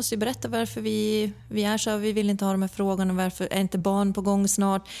 men vi måste ju berätta varför vi är så, vi vill inte ha de här frågorna, varför är inte barn på gång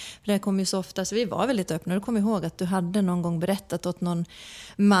snart? För det kommer ju så ofta, så vi var väldigt öppna. Och då kommer jag ihåg att du hade någon gång berättat åt någon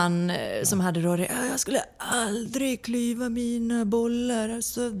man som hade då jag skulle aldrig klyva mina bollar,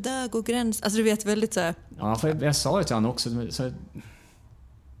 alltså där går gränsen, alltså du vet väldigt så här. Ja, för jag sa det till honom också, så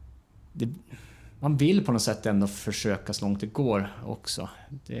man vill på något sätt ändå försöka så långt det går också.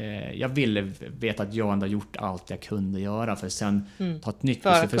 Jag ville veta att jag ändå gjort allt jag kunde göra för att sen ta ett nytt för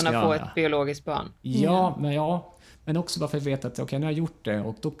att kunna få ett biologiskt barn. Men också bara för att veta att nu har jag gjort det,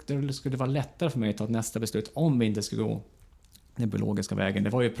 och då skulle det vara lättare för mig att ta nästa beslut om vi inte skulle gå den biologiska vägen. Det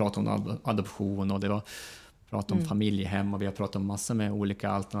var ju prat om adoption och det var prat om familjehem och vi har pratat om massor med olika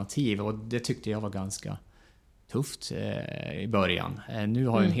alternativ, och det tyckte jag var ganska tufft i början. Nu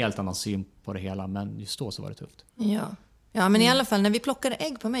har jag en helt annan syn på det hela, men just då så var det tufft. Ja, men i alla fall när vi plockade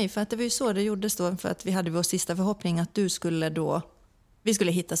ägg på mig, för att det var ju så det gjordes då, för att vi hade vår sista förhoppning att vi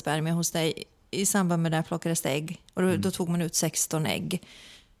skulle hitta spermier hos dig. I samband med det plockades ägg, och då tog man ut 16 ägg.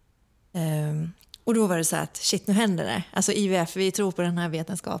 Och då var det så att shit, nu händer det. Alltså IVF, vi tror på den här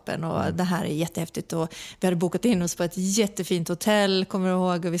vetenskapen och det här är jättehäftigt. Och vi hade bokat in oss på ett jättefint hotell, kommer du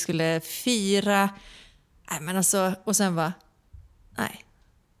ihåg, och vi skulle fira. Nej, men alltså, och sen var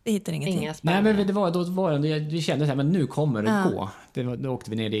det hittade ingenting. Nej, men vi kände så här, men nu kommer det gå. Då åkte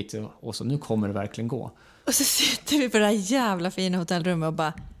vi ner dit och så nu kommer det verkligen gå. Och så sitter vi på det här jävla fina hotellrummet och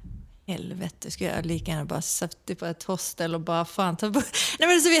bara, helvete, ska jag lika gärna bara suttit på ett hostel och bara fan ta bort. Nej,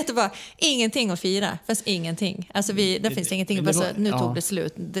 men så vet du bara, ingenting att fira. Fast ingenting. Alltså det finns ingenting. Nu tog det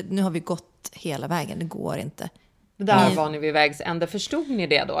slut. Nu har vi gått hela vägen. Det går inte. där var ni vid vägs ände. Förstod ni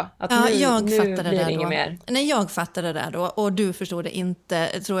det då? Att Ja, nu jag fattade blir det det inget då. mer? Nej, jag fattade det då och du förstod det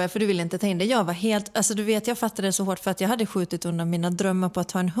inte, tror jag, för du ville inte ta in det. Jag var helt, alltså du vet, jag fattade det så hårt för att jag hade skjutit undan mina drömmar på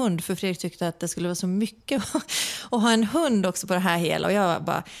att ha en hund, för Fredrik tyckte att det skulle vara så mycket att ha en hund också på det här hela, och jag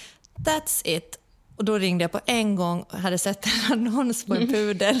bara, that's it. Och då ringde jag på en gång och hade sett en annons på en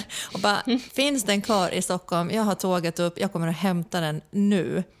pudel och bara, finns den kvar i Stockholm? Jag har tågat upp, jag kommer att hämta den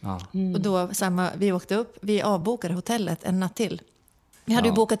nu. Ja. Och då vi åkte upp, vi avbokade hotellet en natt till. Vi hade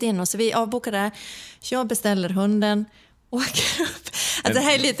ju bokat in oss, så vi avbokade. Jag beställer hunden, åker upp. Alltså, det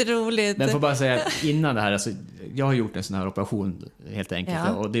här är lite roligt. Men får bara säga innan det här, alltså, jag har gjort en sån här operation helt enkelt,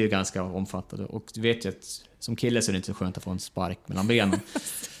 Ja. och det är ju ganska omfattande. Och du vet ju att som kille så är det inte så skönt att få en spark mellan benen.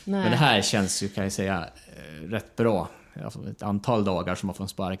 Men det här känns ju, kan jag säga, rätt bra. Ett antal dagar som man får en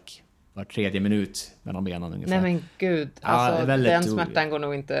spark var 3:e minut mellan benen ungefär. Nej men gud, Ja, alltså, det är väldigt den smärtan går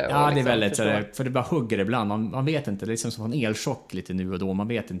nog inte Ja, att det är väldigt förstå. sådär, för det bara hugger ibland. Man vet inte, det är liksom som en elchock lite nu och då. Man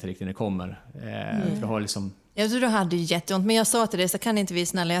vet inte riktigt när det kommer. För det har liksom... Jag tror du hade ju jätteont, men jag sa till dig, så kan inte vi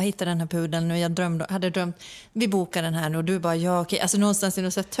snälla, jag hittade den här pudeln nu, jag hade drömt, vi bokar den här nu, och du bara, ja okej, alltså någonstans i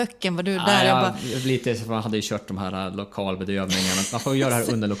något sätt töcken var du där, jag bara... Lite, för man hade ju kört de här lokalbedövningarna. Man får ju göra det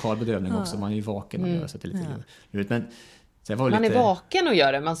här under lokalbedövning också, man är ju vaken och gör så att det är lite lurigt. Men så var Man lite... är vaken och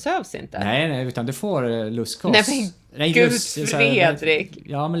gör det, man sövs inte. Nej, utan du får lustgas. Nej men gud, Fredrik.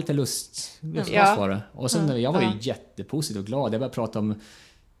 Ja, men lite lustgas Ja. var det. Och sen, jag var ju jättepositiv och glad. Jag började prata om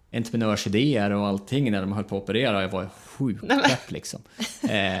entreprenörsidéer och allting när de höll på att operera. Jag var sjukt pepp liksom.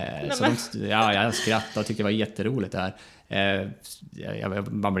 Jag skrattade och tyckte det var jätteroligt det här.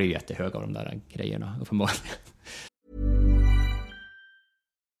 Man blir ju jättehög av de där grejerna uppenbarligen.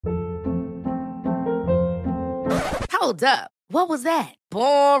 Hold up. What was that?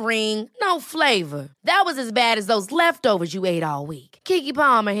 Boring. No flavor. That was as bad as those leftovers you ate all week. Keke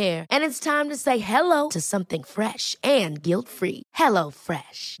Palmer here, and it's time to say hello to something fresh and guilt-free. Hello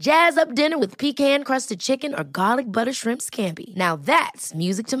Fresh. Jazz up dinner with pecan-crusted chicken or garlic butter shrimp scampi. Now that's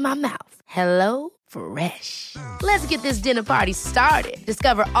music to my mouth. Hello Fresh. Let's get this dinner party started.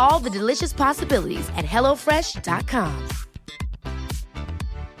 Discover all the delicious possibilities at hellofresh.com.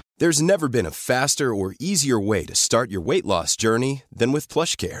 There's never been a faster or easier way to start your weight loss journey than with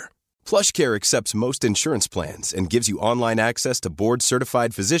PlushCare. PlushCare accepts most insurance plans and gives you online access to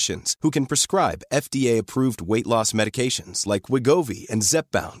board-certified physicians who can prescribe FDA-approved weight loss medications like Wegovy and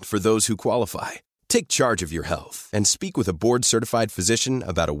Zepbound for those who qualify. Take charge of your health and speak with a board-certified physician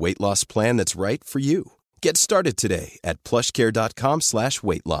about a weight loss plan that's right for you. Get started today at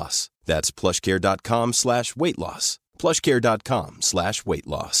plushcare.com/weightloss. That's plushcare.com/weightloss.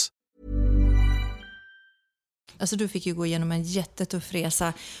 plushcare.com/weightloss. Alltså du fick ju gå igenom en jättetuff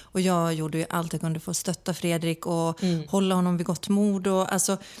resa, och jag gjorde ju allt jag kunde för att stötta Fredrik och hålla honom vid gott mod. Och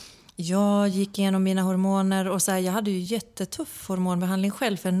alltså, jag gick igenom mina hormoner och så här, jag hade ju jättetuff hormonbehandling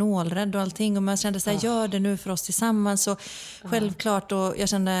själv, för nålrädd och allting, och man kände så här, gör det nu för oss tillsammans. Och självklart, och jag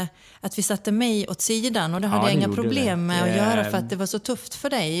kände att vi satte mig åt sidan, och det hade jag inga problem med att göra, för att det var så tufft för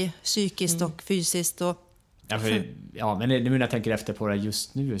dig psykiskt och fysiskt. Och men nu när jag tänker efter på det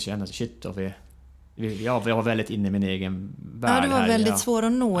just nu så känner jag shit, och jag var väldigt inne i min egen värld. Ja, det var här. väldigt svår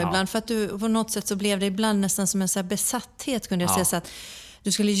att nå ibland, för att du på något sätt så blev det ibland nästan som en så här besatthet, kunde jag säga, så att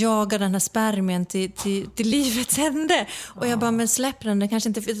du skulle jaga den här spermien till livets ände. Och jag bara, men släpp den, det kanske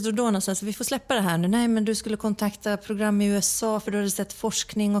inte finns då någonstans, vi får släppa det här nu. Nej, men du skulle kontakta program i USA, för du hade sett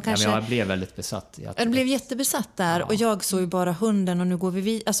forskning och kanske... Ja, men jag blev väldigt besatt. Jag blev jättebesatt där, och jag såg ju bara hunden, och nu går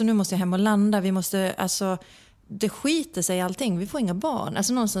vi alltså nu måste jag hem och landa, vi måste, alltså det skiter sig allting, vi får inga barn.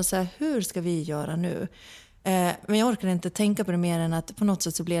 Alltså någonstans så här, hur ska vi göra nu? Men jag orkar inte tänka på det mer än att på något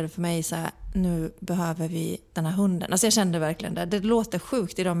sätt så blev det för mig så här, nu behöver vi den här hunden. Alltså jag kände verkligen det. Det låter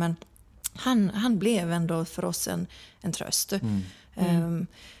sjukt idag, men han blev ändå för oss en tröst.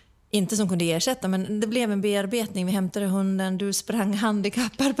 Inte som kunde ersätta, men det blev en bearbetning. Vi hämtade hunden, du sprang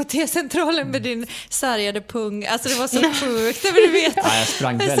handikappad på T-centralen med din sargade pung. Alltså det var så sjukt, men du vet. Ja, jag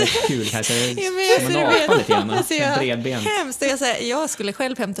sprang väldigt kul här, så som en apa lite grann, en bredbent. Hemskt. Jag skulle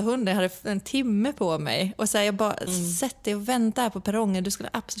själv hämta hunden, jag hade en timme på mig. Och så här, jag bara, sätt dig och vänta här på perrongen. Du skulle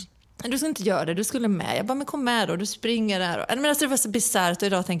inte göra det, du skulle med. Jag bara, men kom med då, du springer där. Men alltså det var så bizarrt, och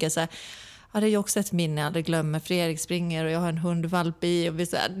idag tänker jag så här, ja, det är ju också ett minne jag aldrig glömmer. Fredrik springer och jag har en hundvalp i, och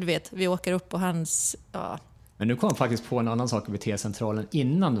vi åker upp på hans... Ja. Men nu kom jag faktiskt på en annan sak vid T-centralen.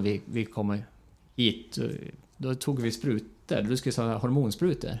 Innan vi kom hit, då tog vi sprutor. Du skulle ha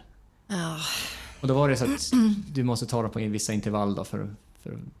hormonsprutor. Ja. Och då var det så att du måste ta dem på vissa intervall då för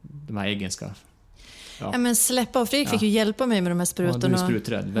de här äggen ska... Ja, men släppa. Och Fredrik fick ju hjälpa mig med de här sprutorna. Ja, du är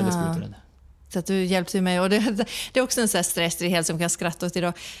spruträdd, väldigt spruträdd. Så att du hjälpte mig. Och det är också en sån här stress i det hela som kan skratta åt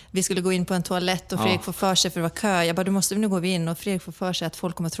idag. Vi skulle gå in på en toalett och Fredrik får för sig för det var kö. Jag bara, nu går vi in och Fredrik får för sig att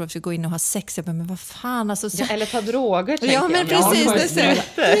folk kommer att tro att vi ska gå in och ha sex. Jag bara, men vad fan alltså. Så... Ja, eller ta droger, tänker jag. Ja, men precis.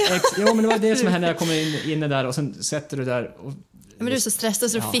 Ja, men det var det som hände när jag kom in där och sen sätter du där och... Men du är så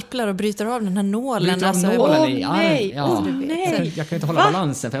stressad så du fipplar och bryter av den här nålen. Nålen i nej, armen. nej. Jag kan inte hålla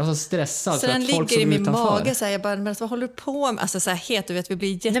balansen för jag var så stressad. Så för den att folk ligger i min utanför. mage så här, jag bara, men vad håller du på med? Alltså så här het, du vet, vi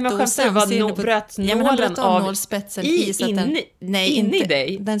blir Nej, men skämtar du, bröt nålen nålen av nålspetsen i så att den... Nej, in inte. I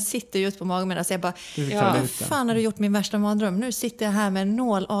dig? Den sitter ju ut på magen. Alltså jag bara, vad fan har du gjort min värsta mardröm? Nu sitter jag här med en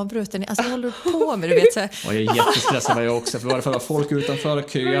nål avbruten. Alltså vad håller du på med? Du vet så här. Och jag är jättestressad var jag också. För det var folk utanför och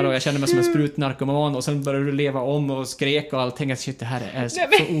köar och jag kände mig som en sprutnarkoman. Och sen började du leva om och skrek och allting. Shit, det här är så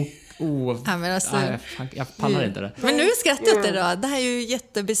Ja, men alltså, jag pallar inte det. Men nu skrattar jag åt det då. Det här är ju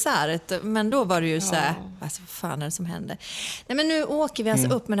jättebisarrt. Men då var det ju så här, alltså vad fan är det som händer? Nej, men nu åker vi alltså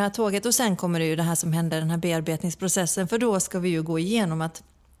upp med det här tåget och sen kommer det ju det här som händer, den här bearbetningsprocessen. För då ska vi ju gå igenom att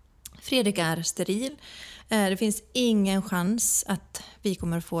Fredrik är steril. Det finns ingen chans att vi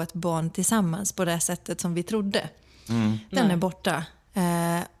kommer att få ett barn tillsammans på det sättet som vi trodde. Den är borta.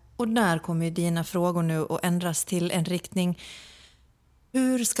 Och där kommer ju dina frågor nu att ändras till en riktning.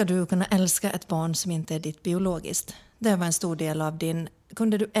 Hur ska du kunna älska ett barn som inte är ditt biologiskt? Det var en stor del av din...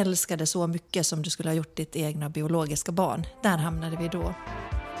 Kunde du älska det så mycket som du skulle ha gjort ditt egna biologiska barn? Där hamnade vi då.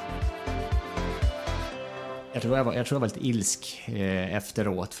 Jag tror jag var lite ilsk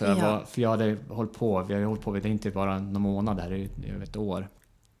efteråt. För jag hade hållit på... Vi har hållit på, det är inte bara någon månad här, det är ett år.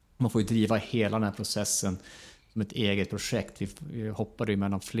 Man får ju driva hela den här processen som ett eget projekt. Vi hoppade ju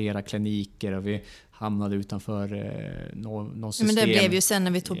mellan flera kliniker och vi hamnade utanför någon system. Men det blev ju sen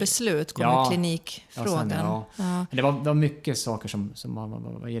när vi tog beslut, kom klinikfrågan. Det var mycket saker som man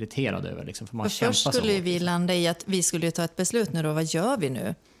var irriterad över. Liksom, för man först skulle vi landa i att vi skulle ta ett beslut nu då. Vad gör vi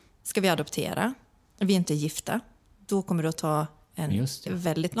nu? Ska vi adoptera? Vi är inte gifta. Då kommer det att ta en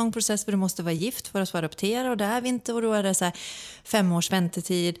väldigt lång process för du måste vara gift för att få adoptera och det är vi inte och då är det så här 5 års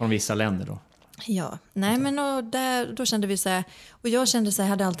väntetid. Från vissa länder då? Ja, nej men då kände vi så här, och jag kände så här, jag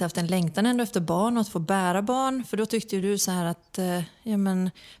hade alltid haft en längtan ändå efter barn och att få bära barn, för då tyckte ju du så här att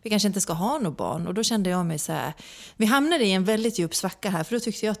vi kanske inte ska ha något barn, och då kände jag mig så här, vi hamnade i en väldigt djup svacka här, för då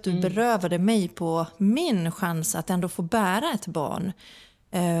tyckte jag att du berövade mig på min chans att ändå få bära ett barn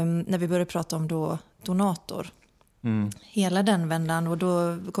när vi började prata om då donator. Hela den vändan, och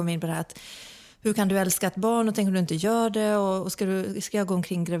då kom vi in på det här att hur kan du älska ett barn och tänk om du inte gör det, och ska jag gå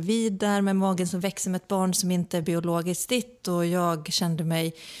omkring gravid där med magen som växer med ett barn som inte är biologiskt ditt, och jag kände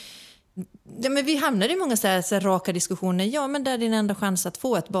mig... Ja, men vi hamnade i många så här raka diskussioner. Ja, men det är din enda chans att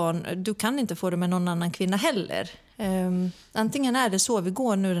få ett barn. Du kan inte få det med någon annan kvinna heller. Antingen är det så, vi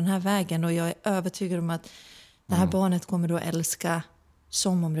går nu den här vägen och jag är övertygad om att det här barnet kommer då älska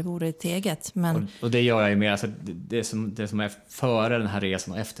som om det vore ett eget. Men... Och det gör jag ju mer. Alltså, det som är före den här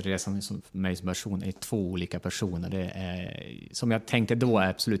resan och efter resan som mig som person är 2 olika personer. Det är, som jag tänkte då är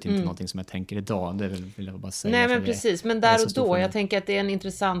absolut inte någonting som jag tänker idag. Det vill jag bara säga. Nej, men precis. Men där och då, jag tänker att det är en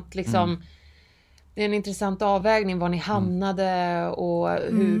intressant liksom... Det är en intressant avvägning var ni hamnade och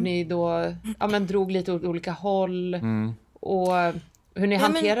hur ni då drog lite åt olika håll och hur ni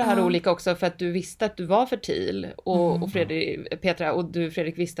hanterar det här olika också, för att du visste att du var fertil och Petra och du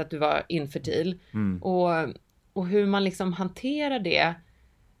Fredrik visste att du var infertil och hur man liksom hanterar det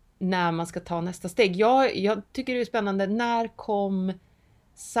när man ska ta nästa steg. Jag tycker det är spännande, när kom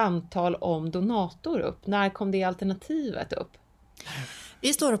samtal om donator upp? När kom det alternativet upp?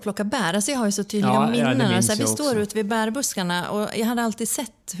 Vi står och plockar bär, alltså jag har ju så tydliga minnen. Så vi står ute vid bärbuskarna och jag hade alltid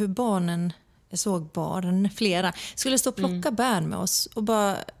sett hur barnen, jag såg barn, flera, skulle stå och plocka bär med oss. Och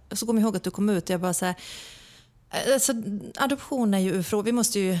så kom jag ihåg att du kom ut och jag bara så här, alltså, adoption är ju ufrån.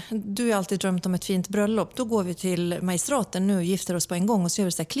 Du har alltid drömt om ett fint bröllop. Då går vi till magistraten nu och gifter oss på en gång och så gör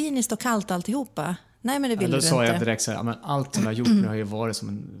vi så här kliniskt och kallt alltihopa. Nej, men det vill du inte. Då sa jag direkt så här, allt som jag har gjort nu har ju varit som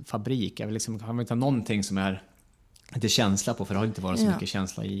en fabrik. Jag vill liksom, har inte någonting som är lite känsla på, för det har inte varit så mycket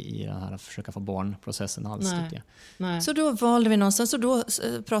känsla i den här att försöka få barnprocessen alls. Nej. Så då valde vi någonstans och då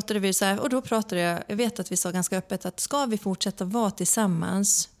pratade vi så här, och då pratade jag vet att vi sa ganska öppet att ska vi fortsätta vara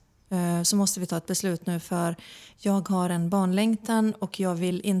tillsammans så måste vi ta ett beslut nu, för jag har en barnlängtan och jag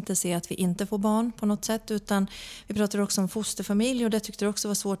vill inte se att vi inte får barn på något sätt, utan vi pratade också om fosterfamilj och det tyckte du också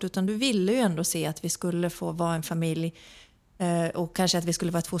var svårt, utan du ville ju ändå se att vi skulle få vara en familj och kanske att vi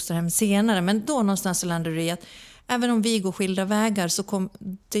skulle vara ett fosterhem senare, men då någonstans så landade du i att även om vi går skilda vägar så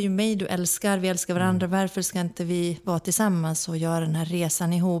det är ju mig du älskar, vi älskar varandra, varför ska inte vi vara tillsammans och göra den här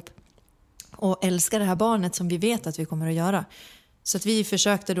resan ihop och älska det här barnet som vi vet att vi kommer att göra. Så att vi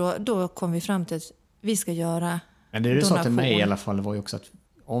försökte då kom vi fram till att vi ska göra men det du sa till mig i alla fall var ju också att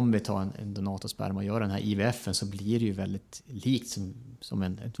om vi tar en donatorsperma och gör den här IVF:en så blir det ju väldigt likt som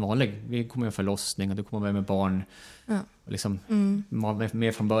ett vanligt. Vi kommer med förlossning och du kommer med barn liksom,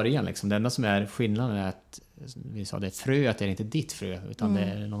 med från början. Liksom. Det enda som är skillnaden är att vi sa det är fröet är inte ditt frö utan det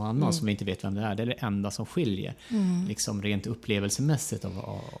är någon annan som vi inte vet vem det är. Det är det enda som skiljer liksom rent upplevelsemässigt.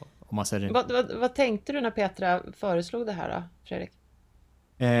 Om man säger... Vad tänkte du när Petra föreslog det här då, Fredrik?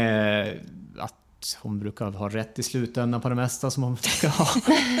 Att hon brukar ha rätt i slutändan på det mesta som hon ska ha.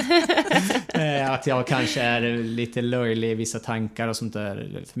 Att jag kanske är lite löjlig i vissa tankar och sånt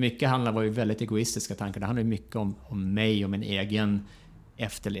där. För mycket var ju väldigt egoistiska tankar. Det handlar ju mycket om mig och min egen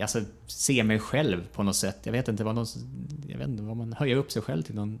alltså se mig själv på något sätt. Jag vet inte vad man höjer upp sig själv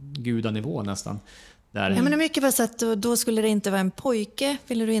till någon gudanivå nästan. Där. Ja, men det är mycket bara så att då skulle det inte vara en pojke,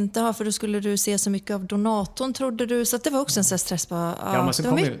 ville du inte ha, för då skulle du se så mycket av donatorn, trodde du. Så att det var också en sån stress på, det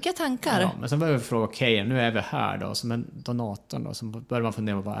var mycket tankar. Ja, men sen började vi fråga, okej, nu är vi här då, som en donatorn då, så börjar man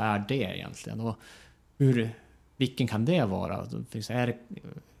fundera på vad är det egentligen och vilken kan det vara?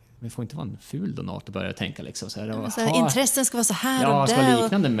 Det får inte vara en ful donator, börjar jag tänka liksom. Intressen ska vara så här och där. Ja, ska vara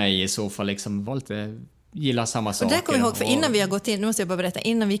liknande mig i så fall, liksom, var lite... gillar samma saker. Och det kommer jag ihåg, för innan vi har gått in, nu måste jag bara berätta,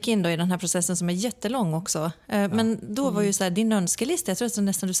 innan vi gick in då i den här processen som är jättelång också. Men då var ju så här, din önskelista, jag tror att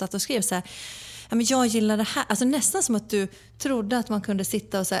nästan du satt och skrev så här, ja, men jag gillar det här. Alltså nästan som att du trodde att man kunde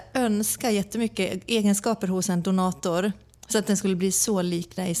sitta och så här, önska jättemycket egenskaper hos en donator. Så att den skulle bli så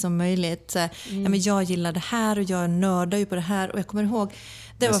lik dig som möjligt. Så här, ja, men jag gillar det här och jag nördar ju på det här. Och jag kommer ihåg,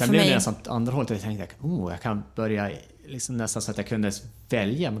 det var för mig... Sen blev det nästan andra hållet och jag tänkte, jag kan börja... liksom nästan så att jag kunde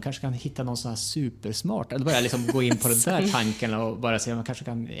välja, man kanske kan hitta någon sån här supersmart, eller bara liksom gå in på den där tanken och bara se om man kanske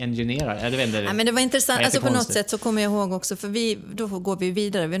kan engineera. Ja, men det var intressant, alltså på något sätt så kommer jag ihåg också, för då går vi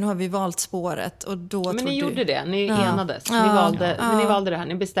vidare, nu har vi valt spåret och då men ni gjorde det, ni enades, ni valde det här,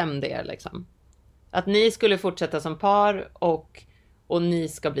 ni bestämde er liksom. Att ni skulle fortsätta som par och ni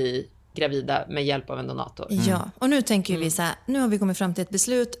ska bli gravida med hjälp av en donator. Ja, och nu tänker vi så här, nu har vi kommit fram till ett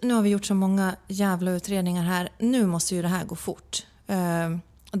beslut, nu har vi gjort så många jävla utredningar här, nu måste ju det här gå fort.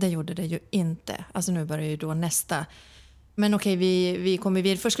 Och det gjorde det ju inte. Alltså nu börjar ju då nästa. Men okej, vi kommer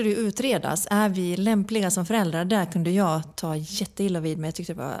vid. Först ska det ju utredas. Är vi lämpliga som föräldrar? Där kunde jag ta jätteilla vid mig. Jag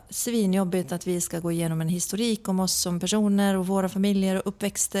tyckte det var svinjobbigt att vi ska gå igenom en historik om oss som personer och våra familjer och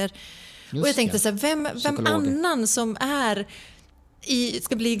uppväxter. Just och jag tänkte så här, vem annan som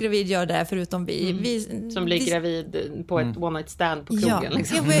ska bli gravid gör det förutom vi som blir gravid på ett one night stand på krogen. Ja.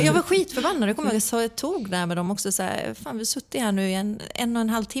 Liksom. Jag var skitförbannad. Jag kommer ihåg att jag tog där med dem också. Så här, fan, vi har suttit här nu i en och en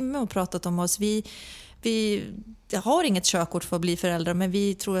halv timme och pratat om oss. Vi har inget körkort för att bli föräldrar, men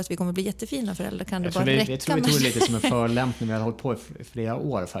vi tror att vi kommer bli jättefina föräldrar. Kan det bara räcka? Jag tror vi tog det lite som en förolämpning. Vi har hållit på i flera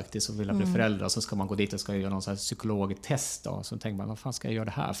år faktiskt och vill bli föräldrar. Så ska man gå dit och ska göra någon sån här psykologtest. Då. Så tänker man, vad fan ska jag göra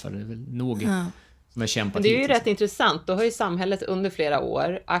det här för? Det är väl nog... Men det är ju rätt intressant. Då har ju samhället under flera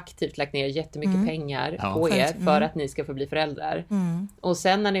år aktivt lagt ner jättemycket pengar på er för att ni ska få bli föräldrar. Och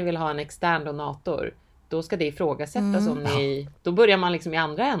sen när ni vill ha en extern donator, då ska det ifrågasättas om ni... Då börjar man liksom i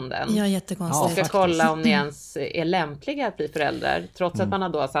andra änden. Ja, jättekonstigt. Och ska kolla om ni ens är lämpliga att bli föräldrar. Trots att man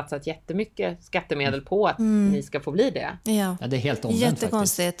har satsat jättemycket skattemedel på att ni ska få bli det. Ja, det är helt omvänt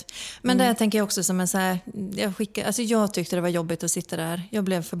jättekonstigt. Faktiskt. Men det tänker jag också som en så här... jag tyckte det var jobbigt att sitta där. Jag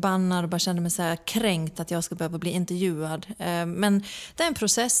blev förbannad och bara kände mig så här kränkt att jag ska behöva bli intervjuad. Men det är en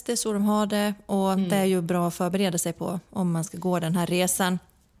process, det är så de har det. Och det är ju bra att förbereda sig på om man ska gå den här resan.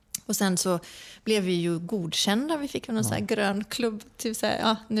 Och sen så blev vi ju godkända. Vi fick någon sån här grön klubb. Typ så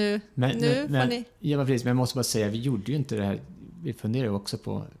här, nu får ni... Ja, precis. Men jag måste bara säga, vi gjorde ju inte det här. Vi funderar ju också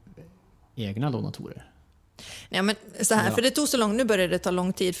på egna donatorer. Ja, men så här, för det tog så långt. Nu började det ta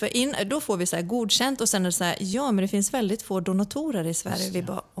lång tid. För då får vi så här godkänt och sen är det så här, ja, men det finns väldigt få donatorer i Sverige. Vi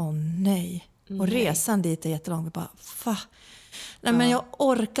bara, nej. Och resan dit är jättelång. Vi bara, va? Nej, men jag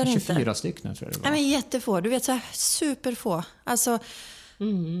orkar 24 inte. 24 stycken tror jag det var. Nej, men jättefå. Du vet, så här superfå. Alltså...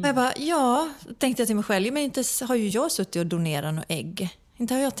 Jag bara, tänkte jag till mig själv, men inte har ju jag suttit och donerat några ägg.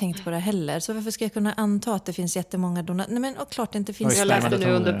 Inte har jag tänkt på det heller. Så varför ska jag kunna anta att det finns jättemånga donatorer? Nej, men och klart det inte finns. Jag läste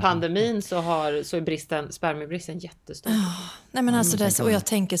nu under pandemin så är spermiebristen jättestor. Nej, men alltså och jag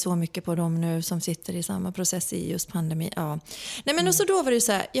tänker så mycket på dem nu som sitter i samma process i just pandemi. Ja. Nej, men och så då var det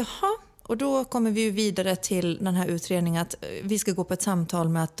så här, jaha. Och då kommer vi ju vidare till den här utredningen att vi ska gå på ett samtal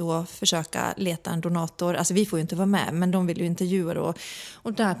med att då försöka leta en donator. Alltså vi får ju inte vara med, men de vill ju intervjua då.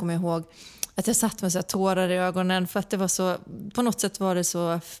 Och där kommer jag ihåg att jag satt med så här tårar i ögonen för att det var så, på något sätt var det så...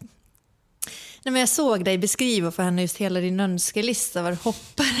 Nej, men jag såg dig beskriva för henne just hela din önskelista, vad du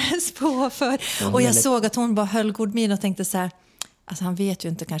hoppades på för. Och jag såg att hon bara höll god min och tänkte så här, Alltså han vet ju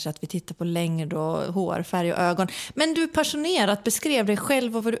inte kanske att vi tittar på längd och hår, färg och ögon. Men du passionerat beskrev dig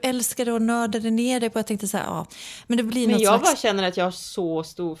själv och vad du älskade och nördade ner dig på. Jag tänkte så här, ja. Men det blir något jag bara känner att jag har så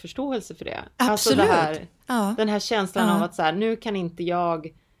stor förståelse för det. Absolut. Alltså den här känslan av att så här, nu kan inte jag...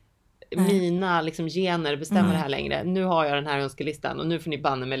 mina liksom gener bestämmer det här längre. Nu har jag den här önskelistan och nu får ni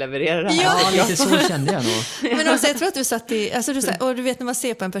banne mig leverera det här. Ja, lite så kände jag nog. Men också, jag tror att du satt i, alltså och du vet när man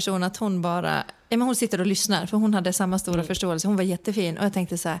ser på en person att hon bara, men hon sitter och lyssnar för hon hade samma stora förståelse. Hon var jättefin och jag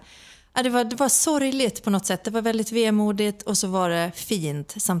tänkte så här, det var sorgligt på något sätt. Det var väldigt vemodigt och så var det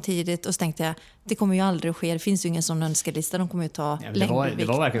fint samtidigt. Och så tänkte jag, det kommer ju aldrig att ske. Det finns ju ingen sån önskelista. De kommer ju ta det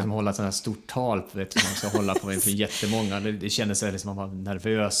var verkligen som att hålla ett sånt här stort tal vet, som man ska hålla på för jättemånga. Det kändes som att man var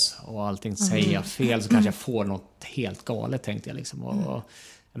nervös och allting säga fel så kanske jag får något helt galet tänkte jag liksom.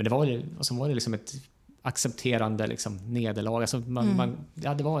 Men det var det liksom ett accepterande liksom, nederlag. Alltså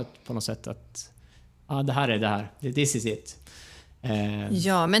det var på något sätt att det här är det här. This is it.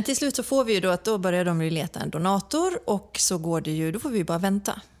 Ja, men till slut så får vi ju då att då börjar de ju leta en donator och så går det ju, då får vi bara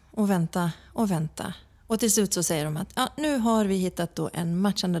vänta och vänta och vänta. Och till slut så säger de att nu har vi hittat då en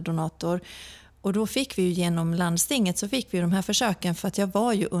matchande donator och då fick vi ju genom landstinget så fick vi ju de här försöken för att jag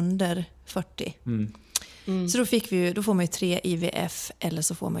var ju under 40. Så då får man ju 3 IVF eller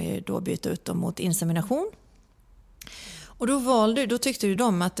så får man ju då byta ut dem mot insemination. Och då tyckte ju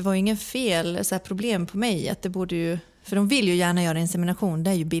de att det var ingen fel så här problem på mig att det borde ju, för de vill ju gärna göra insemination, det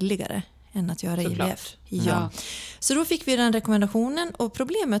är ju billigare än att göra IVF. Ja. Så då fick vi den rekommendationen och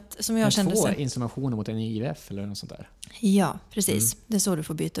problemet som jag kände... 2 inseminationer mot en IVF eller något sånt där? Ja, precis. Det är så du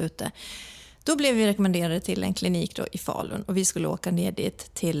får byta ut det. Då blev vi rekommenderade till en klinik då i Falun och vi skulle åka ner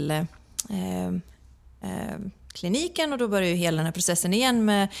dit till kliniken och då började ju hela den här processen igen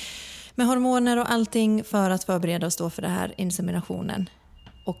med hormoner och allting för att förbereda oss då för det här inseminationen.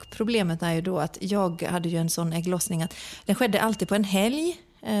 Och problemet är ju då att jag hade ju en sån ägglossning att den skedde alltid på en helg.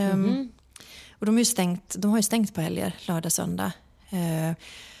 Och de har ju stängt på helger, lördag, söndag.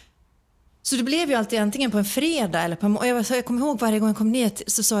 Så det blev ju alltid antingen på en fredag eller på jag kommer ihåg varje gång jag kom ner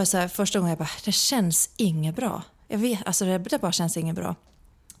så sa jag så här första gången jag bara, det känns inget bra. Jag vet, alltså det bara känns inget bra.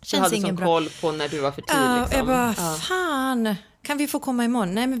 Du hade sån koll på när du var för tidig liksom. Jag bara, fan, kan vi få komma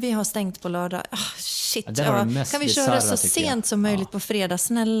imorgon? Nej, men vi har stängt på lördag. Shit, kan vi köra så sent som möjligt på fredag,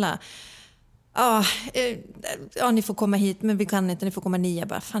 snälla? Ni får komma hit, men vi kan inte, ni får komma 9. Jag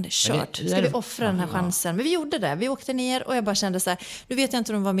bara, fan det är kört. Ska vi offra den här chansen? Men vi gjorde det, vi åkte ner och jag bara kände så här, nu vet jag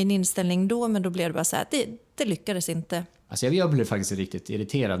inte om det var min inställning då, men då blev det bara så här, det lyckades inte. Alltså jag blev faktiskt riktigt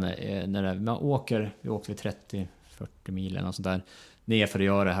irriterad när man åker, vi åkte 30-40 mil eller något sånt där, ner för att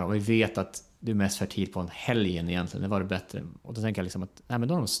göra det här och vi vet att du är mest fertil på en helgen egentligen, det var det bättre. Och då tänker jag liksom att, nej men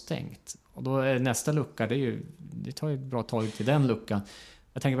då har de stängt. Och då är nästa lucka, det tar ju ett bra tag till den luckan.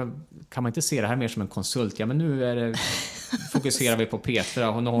 Jag tänker, kan man inte se det här mer som en konsult? Ja, men nu fokuserar vi på Petra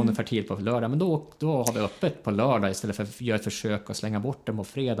och hon är fertil på lördag. Men då har vi öppet på lördag istället för att göra ett försök och slänga bort dem på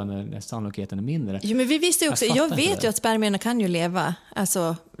fredag när sannolikheten är mindre. Jo, men vi visste ju också, jag vet ju att spermierna kan ju leva.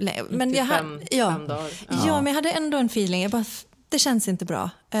 Alltså, men jag hade, 5 dagar. Ja, men jag hade ändå en feeling. Jag bara, det känns inte bra.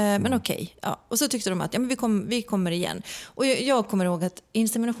 Men okej. Ja. Och så tyckte de att men vi kommer igen. Och jag kommer ihåg att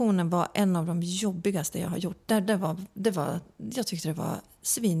inseminationen var en av de jobbigaste jag har gjort. Jag tyckte det var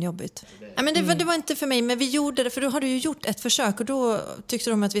svinjobbigt. Ja, men det var inte för mig, men vi gjorde det. För då hade ju gjort ett försök och då tyckte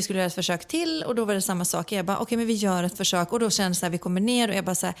de att vi skulle göra ett försök till. Och då var det samma sak. Jag bara, okej, men vi gör ett försök. Och då kändes det att vi kommer ner och jag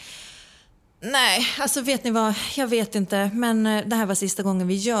bara så här, nej, alltså vet ni vad, jag vet inte, men det här var sista gången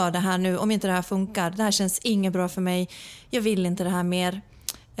vi gör det här nu. Om inte det här funkar, det här känns inget bra för mig. Jag vill inte det här mer.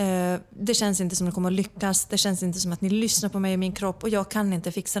 Det känns inte som att det kommer att lyckas. Det känns inte som att ni lyssnar på mig och min kropp. Och jag kan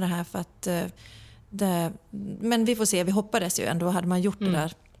inte fixa det här för att men vi får se, vi hoppades ju ändå, hade man gjort det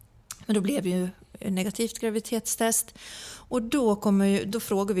där. Men då blev ju negativt graviditetstest. Och då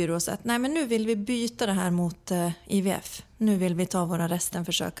frågar vi då så att nej, men nu vill vi byta det här mot IVF. Nu vill vi ta våra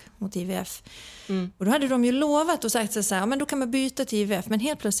restenförsök mot IVF. Och då hade de ju lovat och sagt så här, ja, men då kan man byta till IVF. Men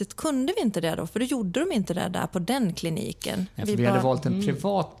helt plötsligt kunde vi inte det då, för då gjorde de inte det där på den kliniken. Ja, vi hade valt en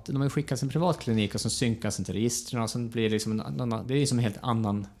privat, de har skickat en privat klinik och så synkas inte registren och så blir det liksom det är liksom en helt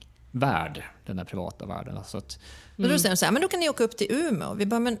annan värld, den där privata världen. Alltså att, och då säger de så här, men då kan ni åka upp till Umeå. Vi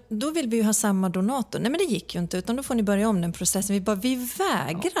bara, men då vill vi ju ha samma donator. Nej, men det gick ju inte, utan då får ni börja om den processen. Vi bara, vi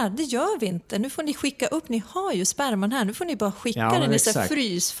vägrar, det gör vi inte. Nu får ni skicka upp, ni har ju sperman här. Nu får ni bara skicka den i så här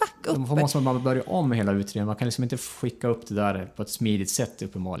frysfack upp. Då måste man börja om hela utredningen. Man kan liksom inte skicka upp det där på ett smidigt sätt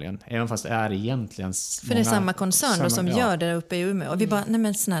uppenbarligen. Även fast det är egentligen för det är samma koncern som gör det uppe i Umeå. Och vi bara, nej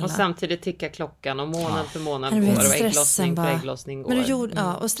men snälla. Och samtidigt tickar klockan och månad för månad går och ägglossning på ägglossning går. Men då gjorde,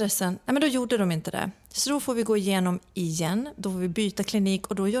 och stressen. Nej, men då gjorde de inte det. Så då får vi gå igenom igen. Då får vi byta klinik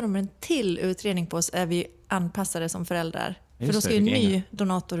och då gör de en till utredning på oss. Är vi anpassade som föräldrar? För då ska ju en ny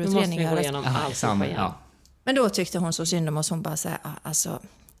donatorutredning göras. göras. Igenom Ja. Men då tyckte hon så synd om oss. Hon bara så här, alltså,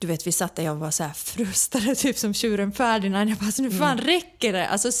 du vet, vi satt där, jag var så här frustade typ som tjuren Ferdinand. Jag bara, alltså, nu fan räcker det?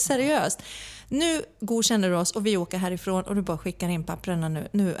 Alltså seriöst. Nu godkänner du oss och vi åker härifrån och du bara skickar in papperna nu.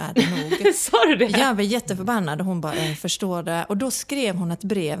 Nu är det nog. Sa du det? Jag var jätteförbannad och hon bara, jag förstår det. Och då skrev hon ett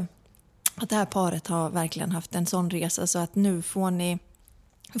brev att det här paret har verkligen haft en sån resa så att nu får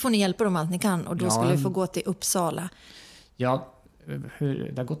ni hjälpa dem allt ni kan. Och då skulle vi få gå till Uppsala. Ja,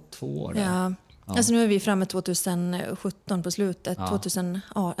 det har gått 2 år. Ja. Alltså nu är vi framme 2017 på slutet. 2017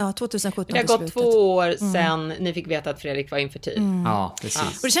 Det har gått 2 år sedan ni fick veta att Fredrik var infertil. Ja, precis.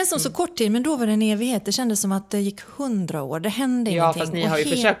 Och det känns som så kort tid, men då var det en evighet. Det kändes som att det gick 100 år. Det hände ingenting. Ja, fast ni har ju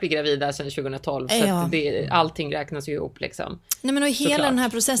försökt bli gravida sedan 2012. Så att allting räknas ju ihop liksom. Nej, men och i hela den här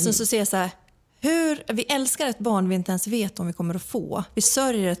processen så ser jag så här, vi älskar ett barn vi inte ens vet om vi kommer att få. Vi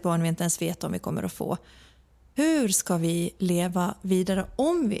sörjer ett barn vi inte ens vet om vi kommer att få. Hur ska vi leva vidare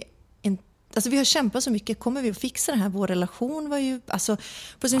om vi inte... Alltså vi har kämpat så mycket. Kommer vi att fixa det här? Vår relation var ju alltså,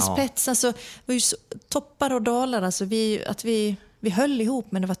 på sin spets. Alltså, var ju så, toppar och dalar. Alltså, vi höll ihop,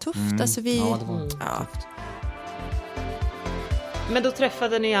 men det var tufft. Alltså, det var tufft. Men då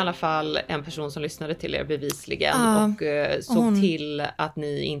träffade ni i alla fall en person som lyssnade till er bevisligen och såg till att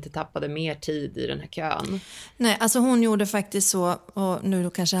ni inte tappade mer tid i den här kön. Nej, alltså hon gjorde faktiskt så, och nu då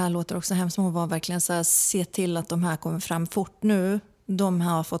kanske det här låter också hemskt, men hon var verkligen så här, se till att de här kommer fram fort nu. De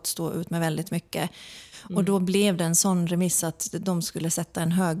har fått stå ut med väldigt mycket. Och då blev det en sån remiss att de skulle sätta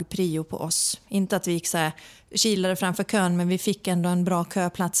en hög prio på oss. Inte att vi gick så här kilade framför kön, men vi fick ändå en bra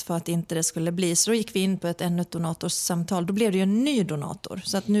köplats för att inte det skulle bli. Så då gick vi in på ett ännu ett donatorsamtal. Då blev det ju en ny donator.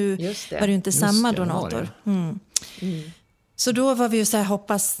 Så att nu var det ju inte samma donator. Så då var vi ju så här,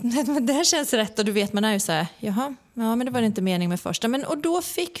 hoppas, det här känns rätt. Och du vet, man är ju så här, jaha, ja, men det var inte mening med första. Och då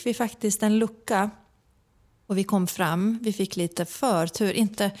fick vi faktiskt en lucka. Och vi kom fram, vi fick lite förtur.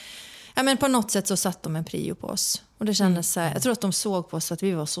 Inte, ja, men på något sätt så satt de en prio på oss. Och det kändes så här, jag tror att de såg på oss att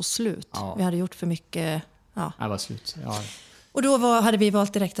vi var så slut. Ja. Vi hade gjort för mycket. Ja. Jag var slut, ja. Och då hade vi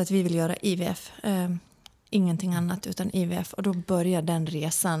valt direkt att vi vill göra IVF. Ingenting annat utan IVF. Och då började den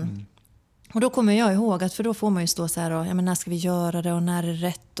resan. Och då kommer jag ihåg att, för då får man ju stå så här och, ja, men när ska vi göra det och när är det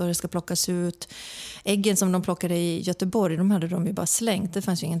rätt och det ska plockas ut. Äggen som de plockade i Göteborg, de hade de ju bara slängt. Det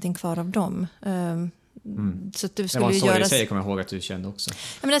fanns ju ingenting kvar av dem. Så att det skulle var en göras... sorg, kommer jag ihåg att du kände också. Ja,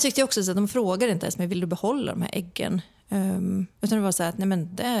 men jag tyckte också så att de frågade inte ens, men vill du behålla de här äggen? Utan det var så här att nej,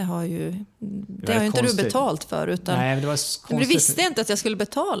 men det har ju inte du betalt för, utan nej, men det var konstigt. Men du visste inte att jag skulle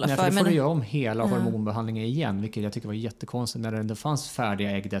betala för. För du göra om hela hormonbehandlingen igen, vilket jag tycker var jättekonstigt när det fanns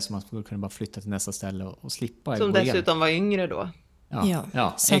färdiga ägg där som man skulle kunna bara flytta till nästa ställe och slippa. Som dessutom var yngre då.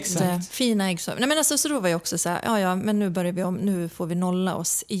 Ja, så exakt. Att, fina ägg. Nej, men alltså, så då var jag också så här, ja, men nu börjar vi om, nu får vi nolla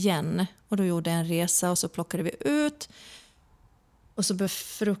oss igen. Och då gjorde jag en resa och så plockade vi ut. Och så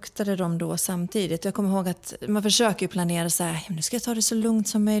befruktade de då samtidigt. Jag kommer ihåg att man försöker ju planera så här, nu ska jag ta det så lugnt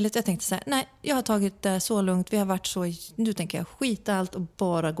som möjligt. Jag tänkte så här, nej, jag har tagit det så lugnt. Vi har varit så, nu tänker jag skita allt och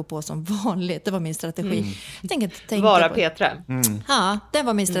bara gå på som vanligt. Det var min strategi. Vara Petra. Ja, det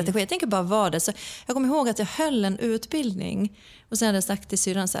var min strategi. Jag tänker bara vara det. Så jag kommer ihåg att jag höll en utbildning. Och sen hade jag sagt till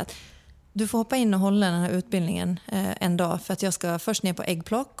syrran så här att du får hoppa in och hålla den här utbildningen en dag. För att jag ska först ner på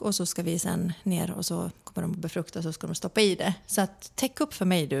äggplock och så ska vi sen ner och så kommer de att befrukta och så ska de stoppa i det. Så att täck upp för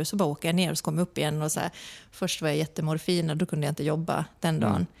mig du, så bara åker jag ner och så kommer jag upp igen. Och så här, först var jag jättemorfin och då kunde jag inte jobba den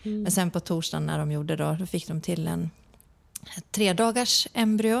dagen. Men sen på torsdagen när de gjorde då fick de till en 3 dagars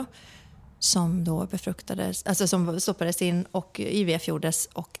embryo som då befruktades, alltså som stoppades in och IVF gjordes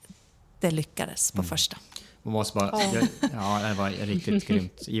och det lyckades på första. Man måste bara, det var riktigt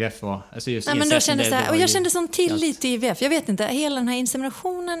grymt. IVF var, alltså just men då kände så här, och jag kände sån tillit till IVF. Jag vet inte, hela den här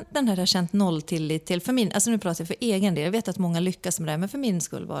inseminationen, den har jag känt noll tillit till. För min, alltså nu pratar jag för egen del. Jag vet att många lyckas med det, men för min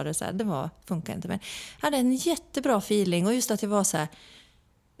skull var det så här, funkar inte. Men jag hade en jättebra feeling och just att jag var så här,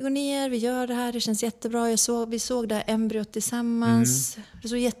 vi går ner, vi gör det här, det känns jättebra. Vi såg det här embryot tillsammans. Det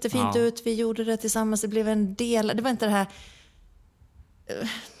såg jättefint ut, vi gjorde det tillsammans. Det blev en del, det var inte det här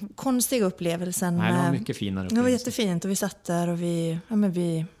konstiga upplevelsen. Nej, det var mycket finare upplevelse. Det var jättefint och vi satt där och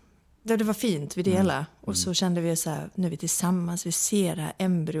det var fint, vi delade. Och så kände vi så här, nu är vi tillsammans, vi ser det här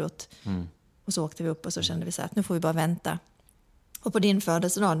embryot. Och så åkte vi upp och så kände vi så här, att nu får vi bara vänta. Och på din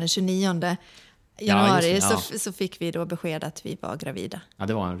födelsedag, den 29 januari, så fick vi då besked att vi var gravida. Ja,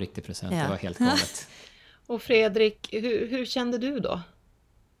 det var en riktig present, det var helt galet. Och Fredrik, hur kände du då?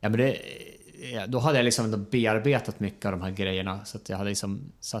 Ja, men då hade jag liksom bearbetat mycket av de här grejerna, så att jag hade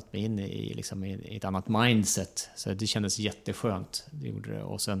liksom satt mig in i ett annat mindset, så det kändes jätteskönt. Det gjorde det.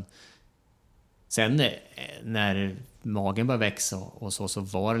 Och sen när magen började växa och så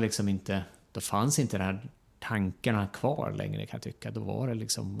var det liksom inte, då fanns inte det här tankarna kvar längre, kan jag tycka. Då var det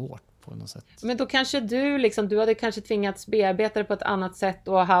liksom vårt på något sätt. Men då kanske du hade kanske tvingats bearbeta det på ett annat sätt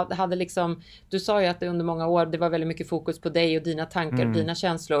och hade liksom, du sa ju att det under många år det var väldigt mycket fokus på dig och dina tankar och dina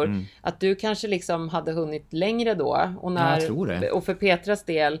känslor. Att du kanske liksom hade hunnit längre då. Och Jag tror det. Och för Petras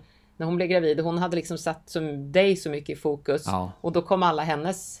del, när hon blev gravid, hon hade liksom satt dig så mycket i fokus. Ja. Och då kom alla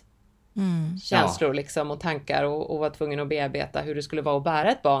hennes känslor liksom och tankar och var tvungen att bearbeta hur det skulle vara att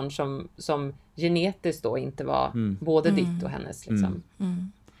bära ett barn som genetiskt då inte var både ditt och hennes liksom.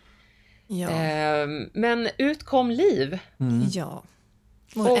 Ja. Men ut kom Liv. Ja.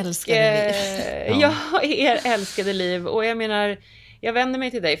 Vår älskade Liv. Ja, er älskade Liv. Och jag menar, jag vänder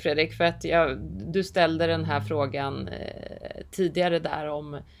mig till dig Fredrik för att du ställde den här frågan tidigare där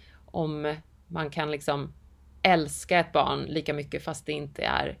om man kan liksom älska ett barn lika mycket fast det inte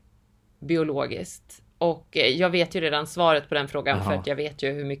är biologiskt. Och jag vet ju redan svaret på den frågan för att jag vet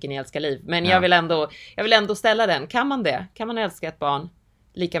ju hur mycket ni älskar Liv. Men jag vill ändå ställa den. Kan man det? Kan man älska ett barn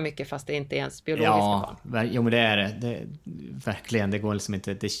lika mycket fast det inte är ens biologiska barn? Jo, men det är det. Verkligen, det går liksom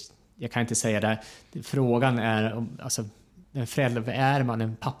inte. Jag kan inte säga det. Frågan är, alltså, en förälder, är man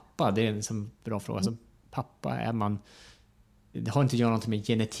en pappa? Det är en liksom bra fråga. Alltså, pappa är man. Det har inte att göra något med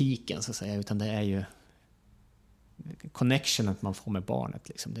genetiken så att säga, utan det är ju connectionen man får med barnet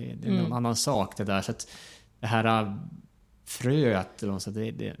liksom. Det är någon annan sak det där, så att det här fröet, så det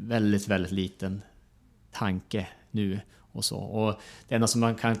är väldigt, väldigt liten tanke nu och så. Och det enda som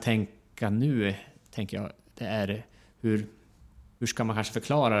man kan tänka nu, tänker jag, det är hur ska man kanske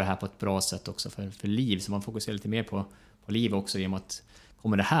förklara det här på ett bra sätt också för Liv, så man fokuserar lite mer på Liv också, genom att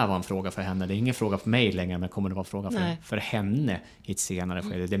kommer det här vara en fråga för henne? Det är ingen fråga för mig längre, men kommer det vara en fråga för henne i ett senare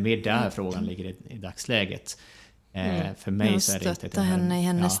skede? Det är mer där frågan ligger i dagsläget. För mig så är det inte stötta henne i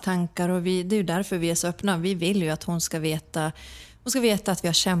hennes tankar, och det är ju därför vi är så öppna. Vi vill ju att hon ska veta att vi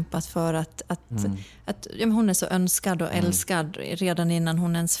har kämpat för att hon är så önskad och älskad redan innan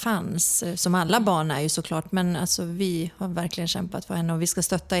hon ens fanns. Som alla barn är ju såklart, men alltså, vi har verkligen kämpat för henne och vi ska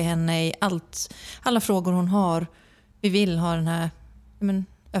stötta i henne i alla frågor hon har. Vi vill ha den här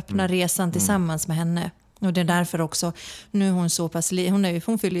öppna resan tillsammans med henne. Och det är därför också, nu är hon så pass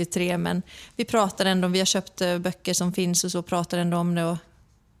hon fyller ju 3, men vi pratar ändå, vi har köpt böcker som finns och så pratar ändå om det,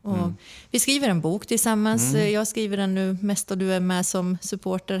 och vi skriver en bok tillsammans. Jag skriver den nu mest och du är med som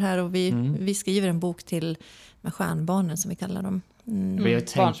supporter här, och vi skriver en bok till med stjärnbarnen som vi kallar dem.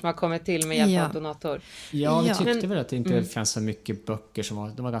 Barn som har kommit till med hjälp av donator. Ja, vi tyckte väl att det inte fanns så mycket böcker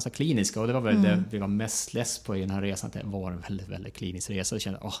som de var ganska kliniska, och det var väl det vi var mest less på i den här resan, att det var en väldigt, väldigt klinisk resa. Jag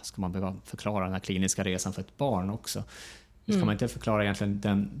kände, ska man behöva förklara den här kliniska resan för ett barn också? Ska man inte förklara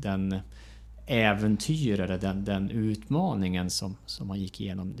egentligen den äventyr eller den utmaningen som man gick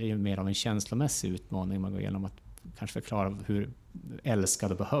igenom? Det är ju mer av en känslomässig utmaning man går igenom, att kanske förklara hur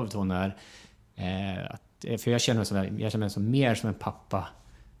älskad och behövd hon är. För jag känner mig som mer som en pappa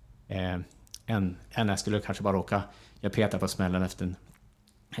än jag skulle kanske bara råka jag petar på smällen efter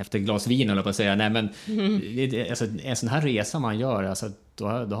ett glas vin, eller på att säga. Nej, men alltså, en sån här resa man gör, alltså, då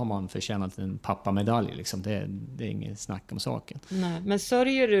har man förtjänat en pappamedalj liksom. Det är inget snack om saken. Nej, men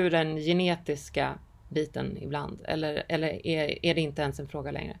sörjer du den genetiska biten ibland, eller är det inte ens en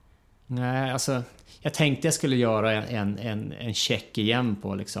fråga längre? Nej, alltså jag tänkte jag skulle göra en check igen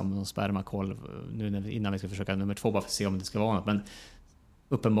på liksom någon spermakoll nu innan vi ska försöka nummer 2, bara för att se om det ska vara något, men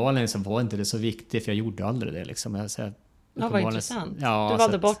uppenbarligen så var inte det så viktigt, för jag gjorde aldrig det liksom. Vad intressant. Du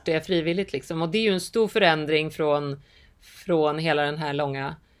valde bort det frivilligt liksom, och det är ju en stor förändring från hela den här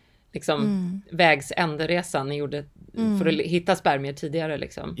långa liksom vägsänderesan ni gjorde för att hitta spermier tidigare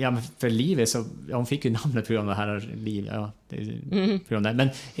liksom. Ja, men för Liv så hon fick ju namnet på grund av det här Liv, på grund av det.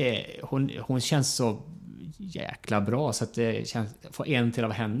 Men hon känns så jäkla bra, så att det känns, få en till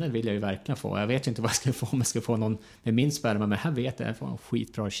av henne vill jag ju verkligen få. Jag vet ju inte vad jag ska få, om jag ska få någon med min sperma, men här vet jag får en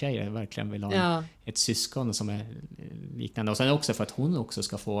skitbra tjej. Jag verkligen vill ha ett syskon som är liknande, och sen också för att hon också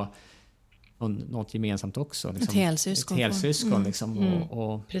ska få något gemensamt också liksom, ett helsyskon liksom,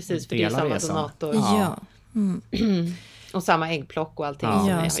 och precis, för det är samma donator. Och samma äggplock och allting som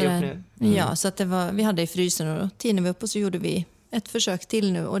jag har gjort nu. Ja, så att vi hade i frysen, och tinade vi upp och så gjorde vi ett försök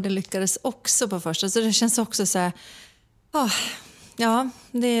till nu, och det lyckades också på första. Så det känns också så här,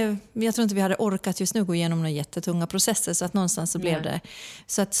 jag tror inte vi hade orkat just nu gå igenom några jättetunga processer, så att någonstans så blev det.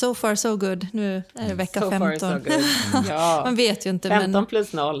 Så att so far so good. Nu är det vecka 15. So good. Ja. Man vet ju inte. 15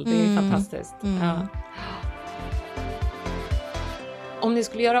 plus 0, det är fantastiskt. Ja. Om ni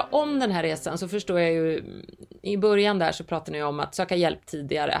skulle göra om den här resan, så förstår jag ju, i början där så pratade ni om att söka hjälp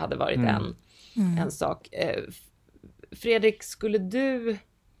tidigare hade varit en sak. Fredrik, skulle du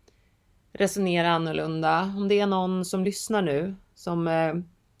resonera annorlunda om det är någon som lyssnar nu som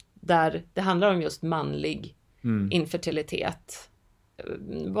där det handlar om just manlig infertilitet.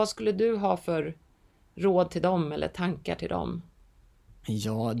 Vad skulle du ha för råd till dem eller tankar till dem?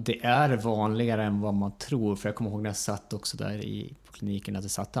 Ja, det är vanligare än vad man tror. För jag kommer ihåg när jag satt också där på kliniken att det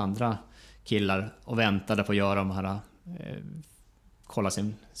satt andra killar och väntade på att göra de här kolla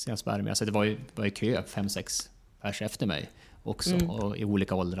sin spermie. Alltså det var ju kö 5-6 pers efter mig också och i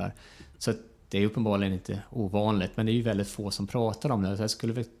olika åldrar. Så det är uppenbarligen inte ovanligt, men det är ju väldigt få som pratar om det. Så jag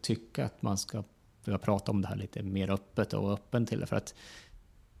skulle väl tycka att man ska börja prata om det här lite mer öppet och öppen till det, för att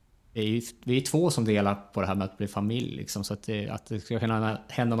vi är 2 som delar på det här med att bli familj liksom, så att det ska kunna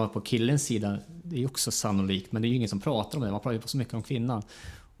hända något på killens sida, det är ju också sannolikt, men det är ju ingen som pratar om det. Man pratar ju så mycket om kvinnan,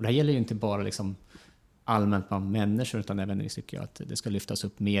 och det här gäller ju inte bara liksom allmänt bland människor, utan även tycker jag att det ska lyftas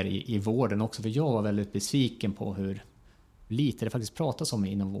upp mer i vården också, för jag var väldigt besviken på hur lite det faktiskt pratas om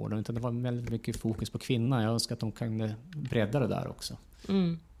inom vården, utan det var väldigt mycket fokus på kvinnan. Jag önskar att de kan bredda det där också.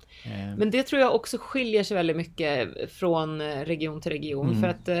 Men det tror jag också skiljer sig väldigt mycket från region till region. För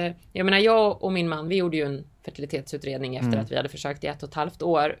att jag menar, jag och min man, vi gjorde ju en fertilitetsutredning efter att vi hade försökt i 1,5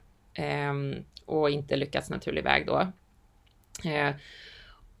 år och inte lyckats naturlig väg då.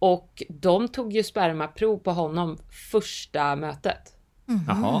 Och de tog ju spermaprov på honom första mötet.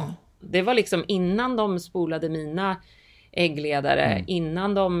 Jaha. Det var liksom innan de spolade mina äggledare,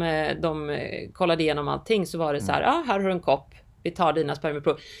 innan de kollade igenom allting, så var det så här, här har du en kopp, vi tar dina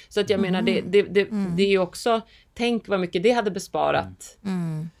spermieprov. Så att jag menar, det är ju också, tänk vad mycket det hade besparat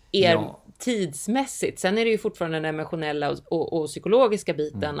er tidsmässigt. Sen är det ju fortfarande den emotionella och psykologiska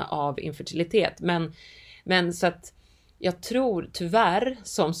biten av infertilitet. Men så att jag tror tyvärr,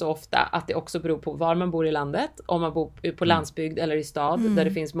 som så ofta, att det också beror på var man bor i landet. Om man bor på landsbygd eller i stad, där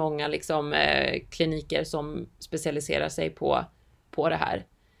det finns många liksom, kliniker som specialiserar sig på det här.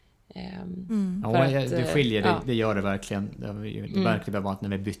 Det skiljer, det gör det verkligen. Det verkligen var att när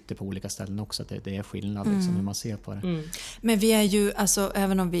vi bytte på olika ställen också, att det är skillnad liksom, hur man ser på det. Men vi är ju, alltså,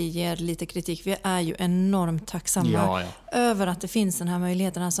 även om vi ger lite kritik, vi är ju enormt tacksamma över att det finns den här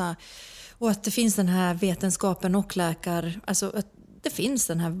möjligheten. Alltså, och att det finns den här vetenskapen och alltså att det finns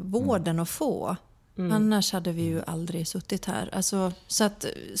den här vården att få. Annars hade vi ju aldrig suttit här. Alltså, så att,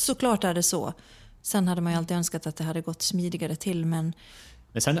 såklart är det så. Sen hade man ju alltid önskat att det hade gått smidigare till, men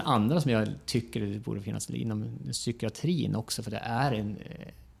sen det andra som jag tycker det borde finnas inom psykiatrin också, för det är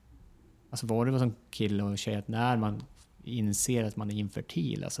alltså var det som kille och tjej, att när man inser att man är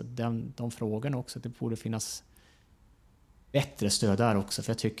infertil, alltså de frågorna också, att det borde finnas bättre stöd där också, för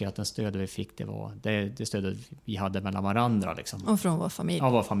jag tycker att den stöd vi fick, det var det stödet vi hade mellan varandra liksom. Och från vår familj. Ja,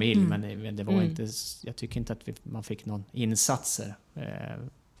 vår familj, men det var inte, jag tycker inte att man fick någon insatser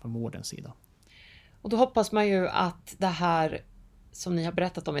från vårdens sida. Och då hoppas man ju att det här som ni har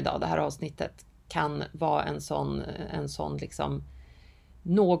berättat om idag, det här avsnittet, kan vara en sån liksom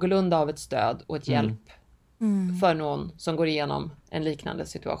någorlunda av ett stöd och ett hjälp för någon som går igenom en liknande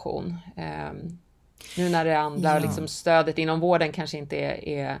situation. Nu när det andra liksom, stödet inom vården kanske inte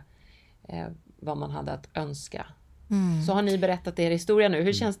är vad man hade att önska. Så har ni berättat er historia nu.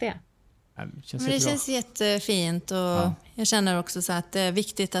 Hur känns det? Det känns jättefint, och jag känner också så att det är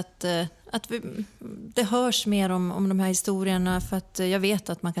viktigt att det hörs mer om de här historierna, för att jag vet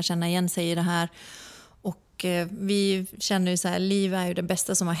att man kan känna igen sig i det här. Och vi känner ju så här, liv är ju det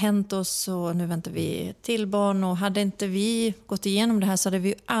bästa som har hänt oss, och nu väntar vi till barn, och hade inte vi gått igenom det här så hade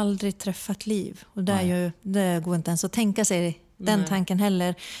vi aldrig träffat Liv. Och det går inte ens att tänka sig den tanken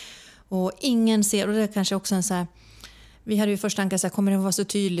heller. Och ingen ser, och det är kanske också en så här, vi hade ju först tanken så här, kommer det vara så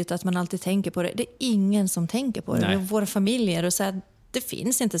tydligt att man alltid tänker på det? Det är ingen som tänker på det. Det är våra familjer, och så här, det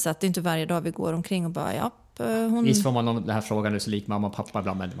finns inte så att det är inte varje dag vi går omkring och bara Visst får man den här frågan, är så lik mamma och pappa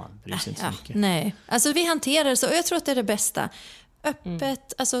ibland, men man bryr sig inte så mycket. Nej, alltså vi hanterar det så, och jag tror att det är det bästa.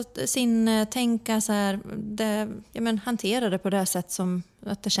 Öppet, alltså tänka så här, hantera det på det här sätt som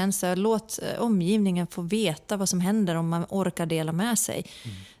att det känns så här, låt omgivningen få veta vad som händer om man orkar dela med sig.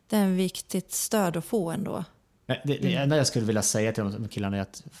 Det är ett viktigt stöd att få ändå. Det enda jag skulle vilja säga till de killarna är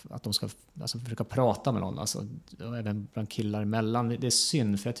att de ska försöka prata med någon, alltså, även bland killar emellan. Det är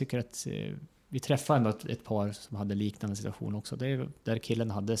synd, för jag tycker att vi träffade ändå ett par som hade liknande situation också. Där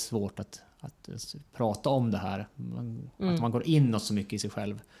killen hade svårt att prata om det här. Att man går inåt så mycket i sig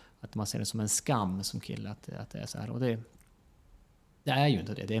själv. Att man ser det som en skam som kille att det är så här. Och det är ju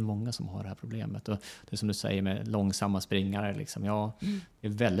inte det. Det är många som har det här problemet. Och det som du säger med långsamma springare. Liksom, det är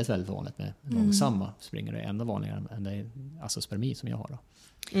väldigt, väldigt vanligt med långsamma springare. Det är ännu vanligare än det är spermi som jag har. Då.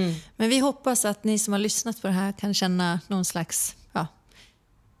 Men vi hoppas att ni som har lyssnat på det här kan känna någon slags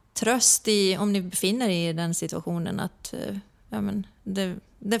tröst i, om ni befinner er i den situationen, att det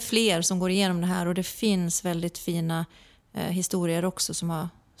är fler som går igenom det här, och det finns väldigt fina historier också som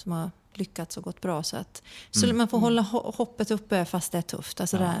som har lyckats och gått bra. Så man får hålla hoppet uppe fast det är tufft.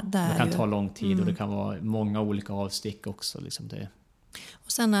 Alltså det kan ta lång tid och det kan vara många olika avstick också. Liksom det.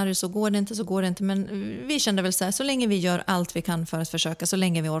 Och sen är det så går det inte. Men vi kände väl så här, så länge vi gör allt vi kan för att försöka, så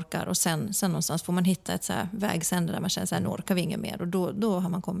länge vi orkar. Och sen någonstans får man hitta ett så här vägsände där man känner så här, nu orkar vi inget mer. Och då har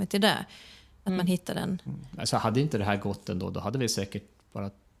man kommit till det. Att man hittar den. Alltså hade inte det här gått ändå, då hade vi säkert bara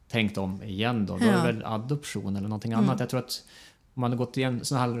tänkt om igen då. Då är det väl adoption eller någonting annat. Jag tror att om man har gått igen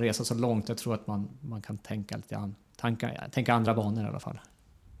sån här resa så långt, jag tror att man kan tänka lite tänka andra banor i alla fall.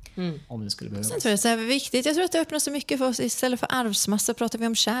 Om det skulle behövas. Sen tror jag det är så här viktigt. Jag tror att det öppnar så mycket för oss. Istället för arvsmassa pratar vi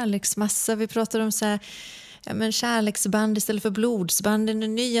om kärleksmassa. Vi pratar om så här, kärleksband istället för blodsband. Det är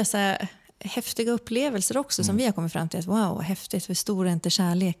nya så här häftiga upplevelser också som vi har kommit fram till. Wow, häftigt. För stor är inte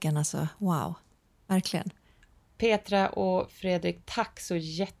kärleken. Alltså, wow, verkligen. Petra och Fredrik, tack så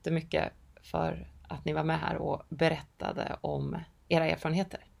jättemycket för att ni var med här och berättade om era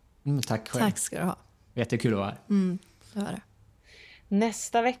erfarenheter. Tack själv. Tack ska du ha. Jättekul att vara här. Det var det.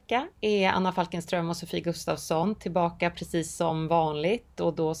 Nästa vecka är Anna Falkenström och Sofie Gustafsson tillbaka precis som vanligt.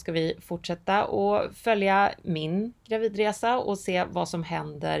 Och då ska vi fortsätta och följa min gravidresa och se vad som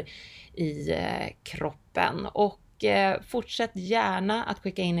händer i kroppen. Och fortsätt gärna att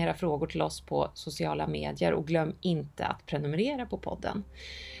skicka in era frågor till oss på sociala medier och glöm inte att prenumerera på podden.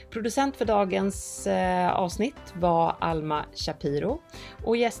 Producent för dagens avsnitt var Alma Shapiro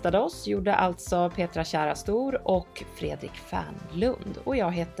och gästade oss gjorde alltså Petra Kärastor och Fredrik Fernlund och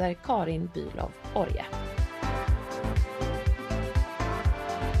jag heter Karin Bülow Orje.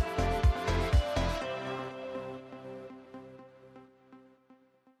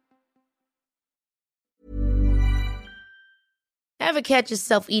 Ever catch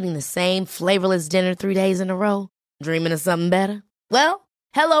yourself eating the same flavorless dinner 3 days in a row? Dreaming of something better? Well,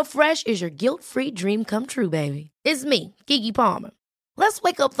 HelloFresh is your guilt-free dream come true, baby. It's me, Keke Palmer. Let's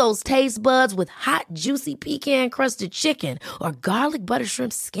wake up those taste buds with hot, juicy pecan-crusted chicken or garlic butter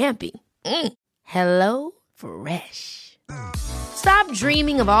shrimp scampi. Hello Fresh. Stop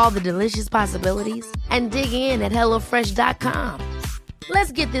dreaming of all the delicious possibilities and dig in at HelloFresh.com.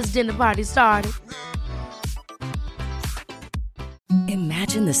 Let's get this dinner party started.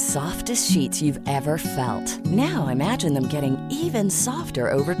 Imagine the softest sheets you've ever felt. Now imagine them getting even softer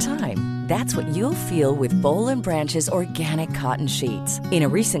over time. That's what you'll feel with Boll & Branch's organic cotton sheets. In a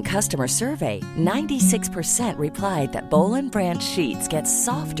recent customer survey, 96% replied that Boll & Branch sheets get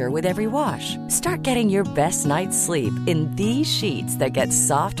softer with every wash. Start getting your best night's sleep in these sheets that get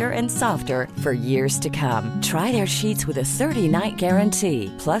softer and softer for years to come. Try their sheets with a 30-night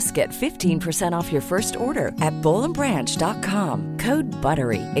guarantee. Plus, get 15% off your first order at bollandbranch.com. Code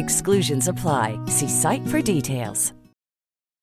BUTTERY. Exclusions apply. See site for details.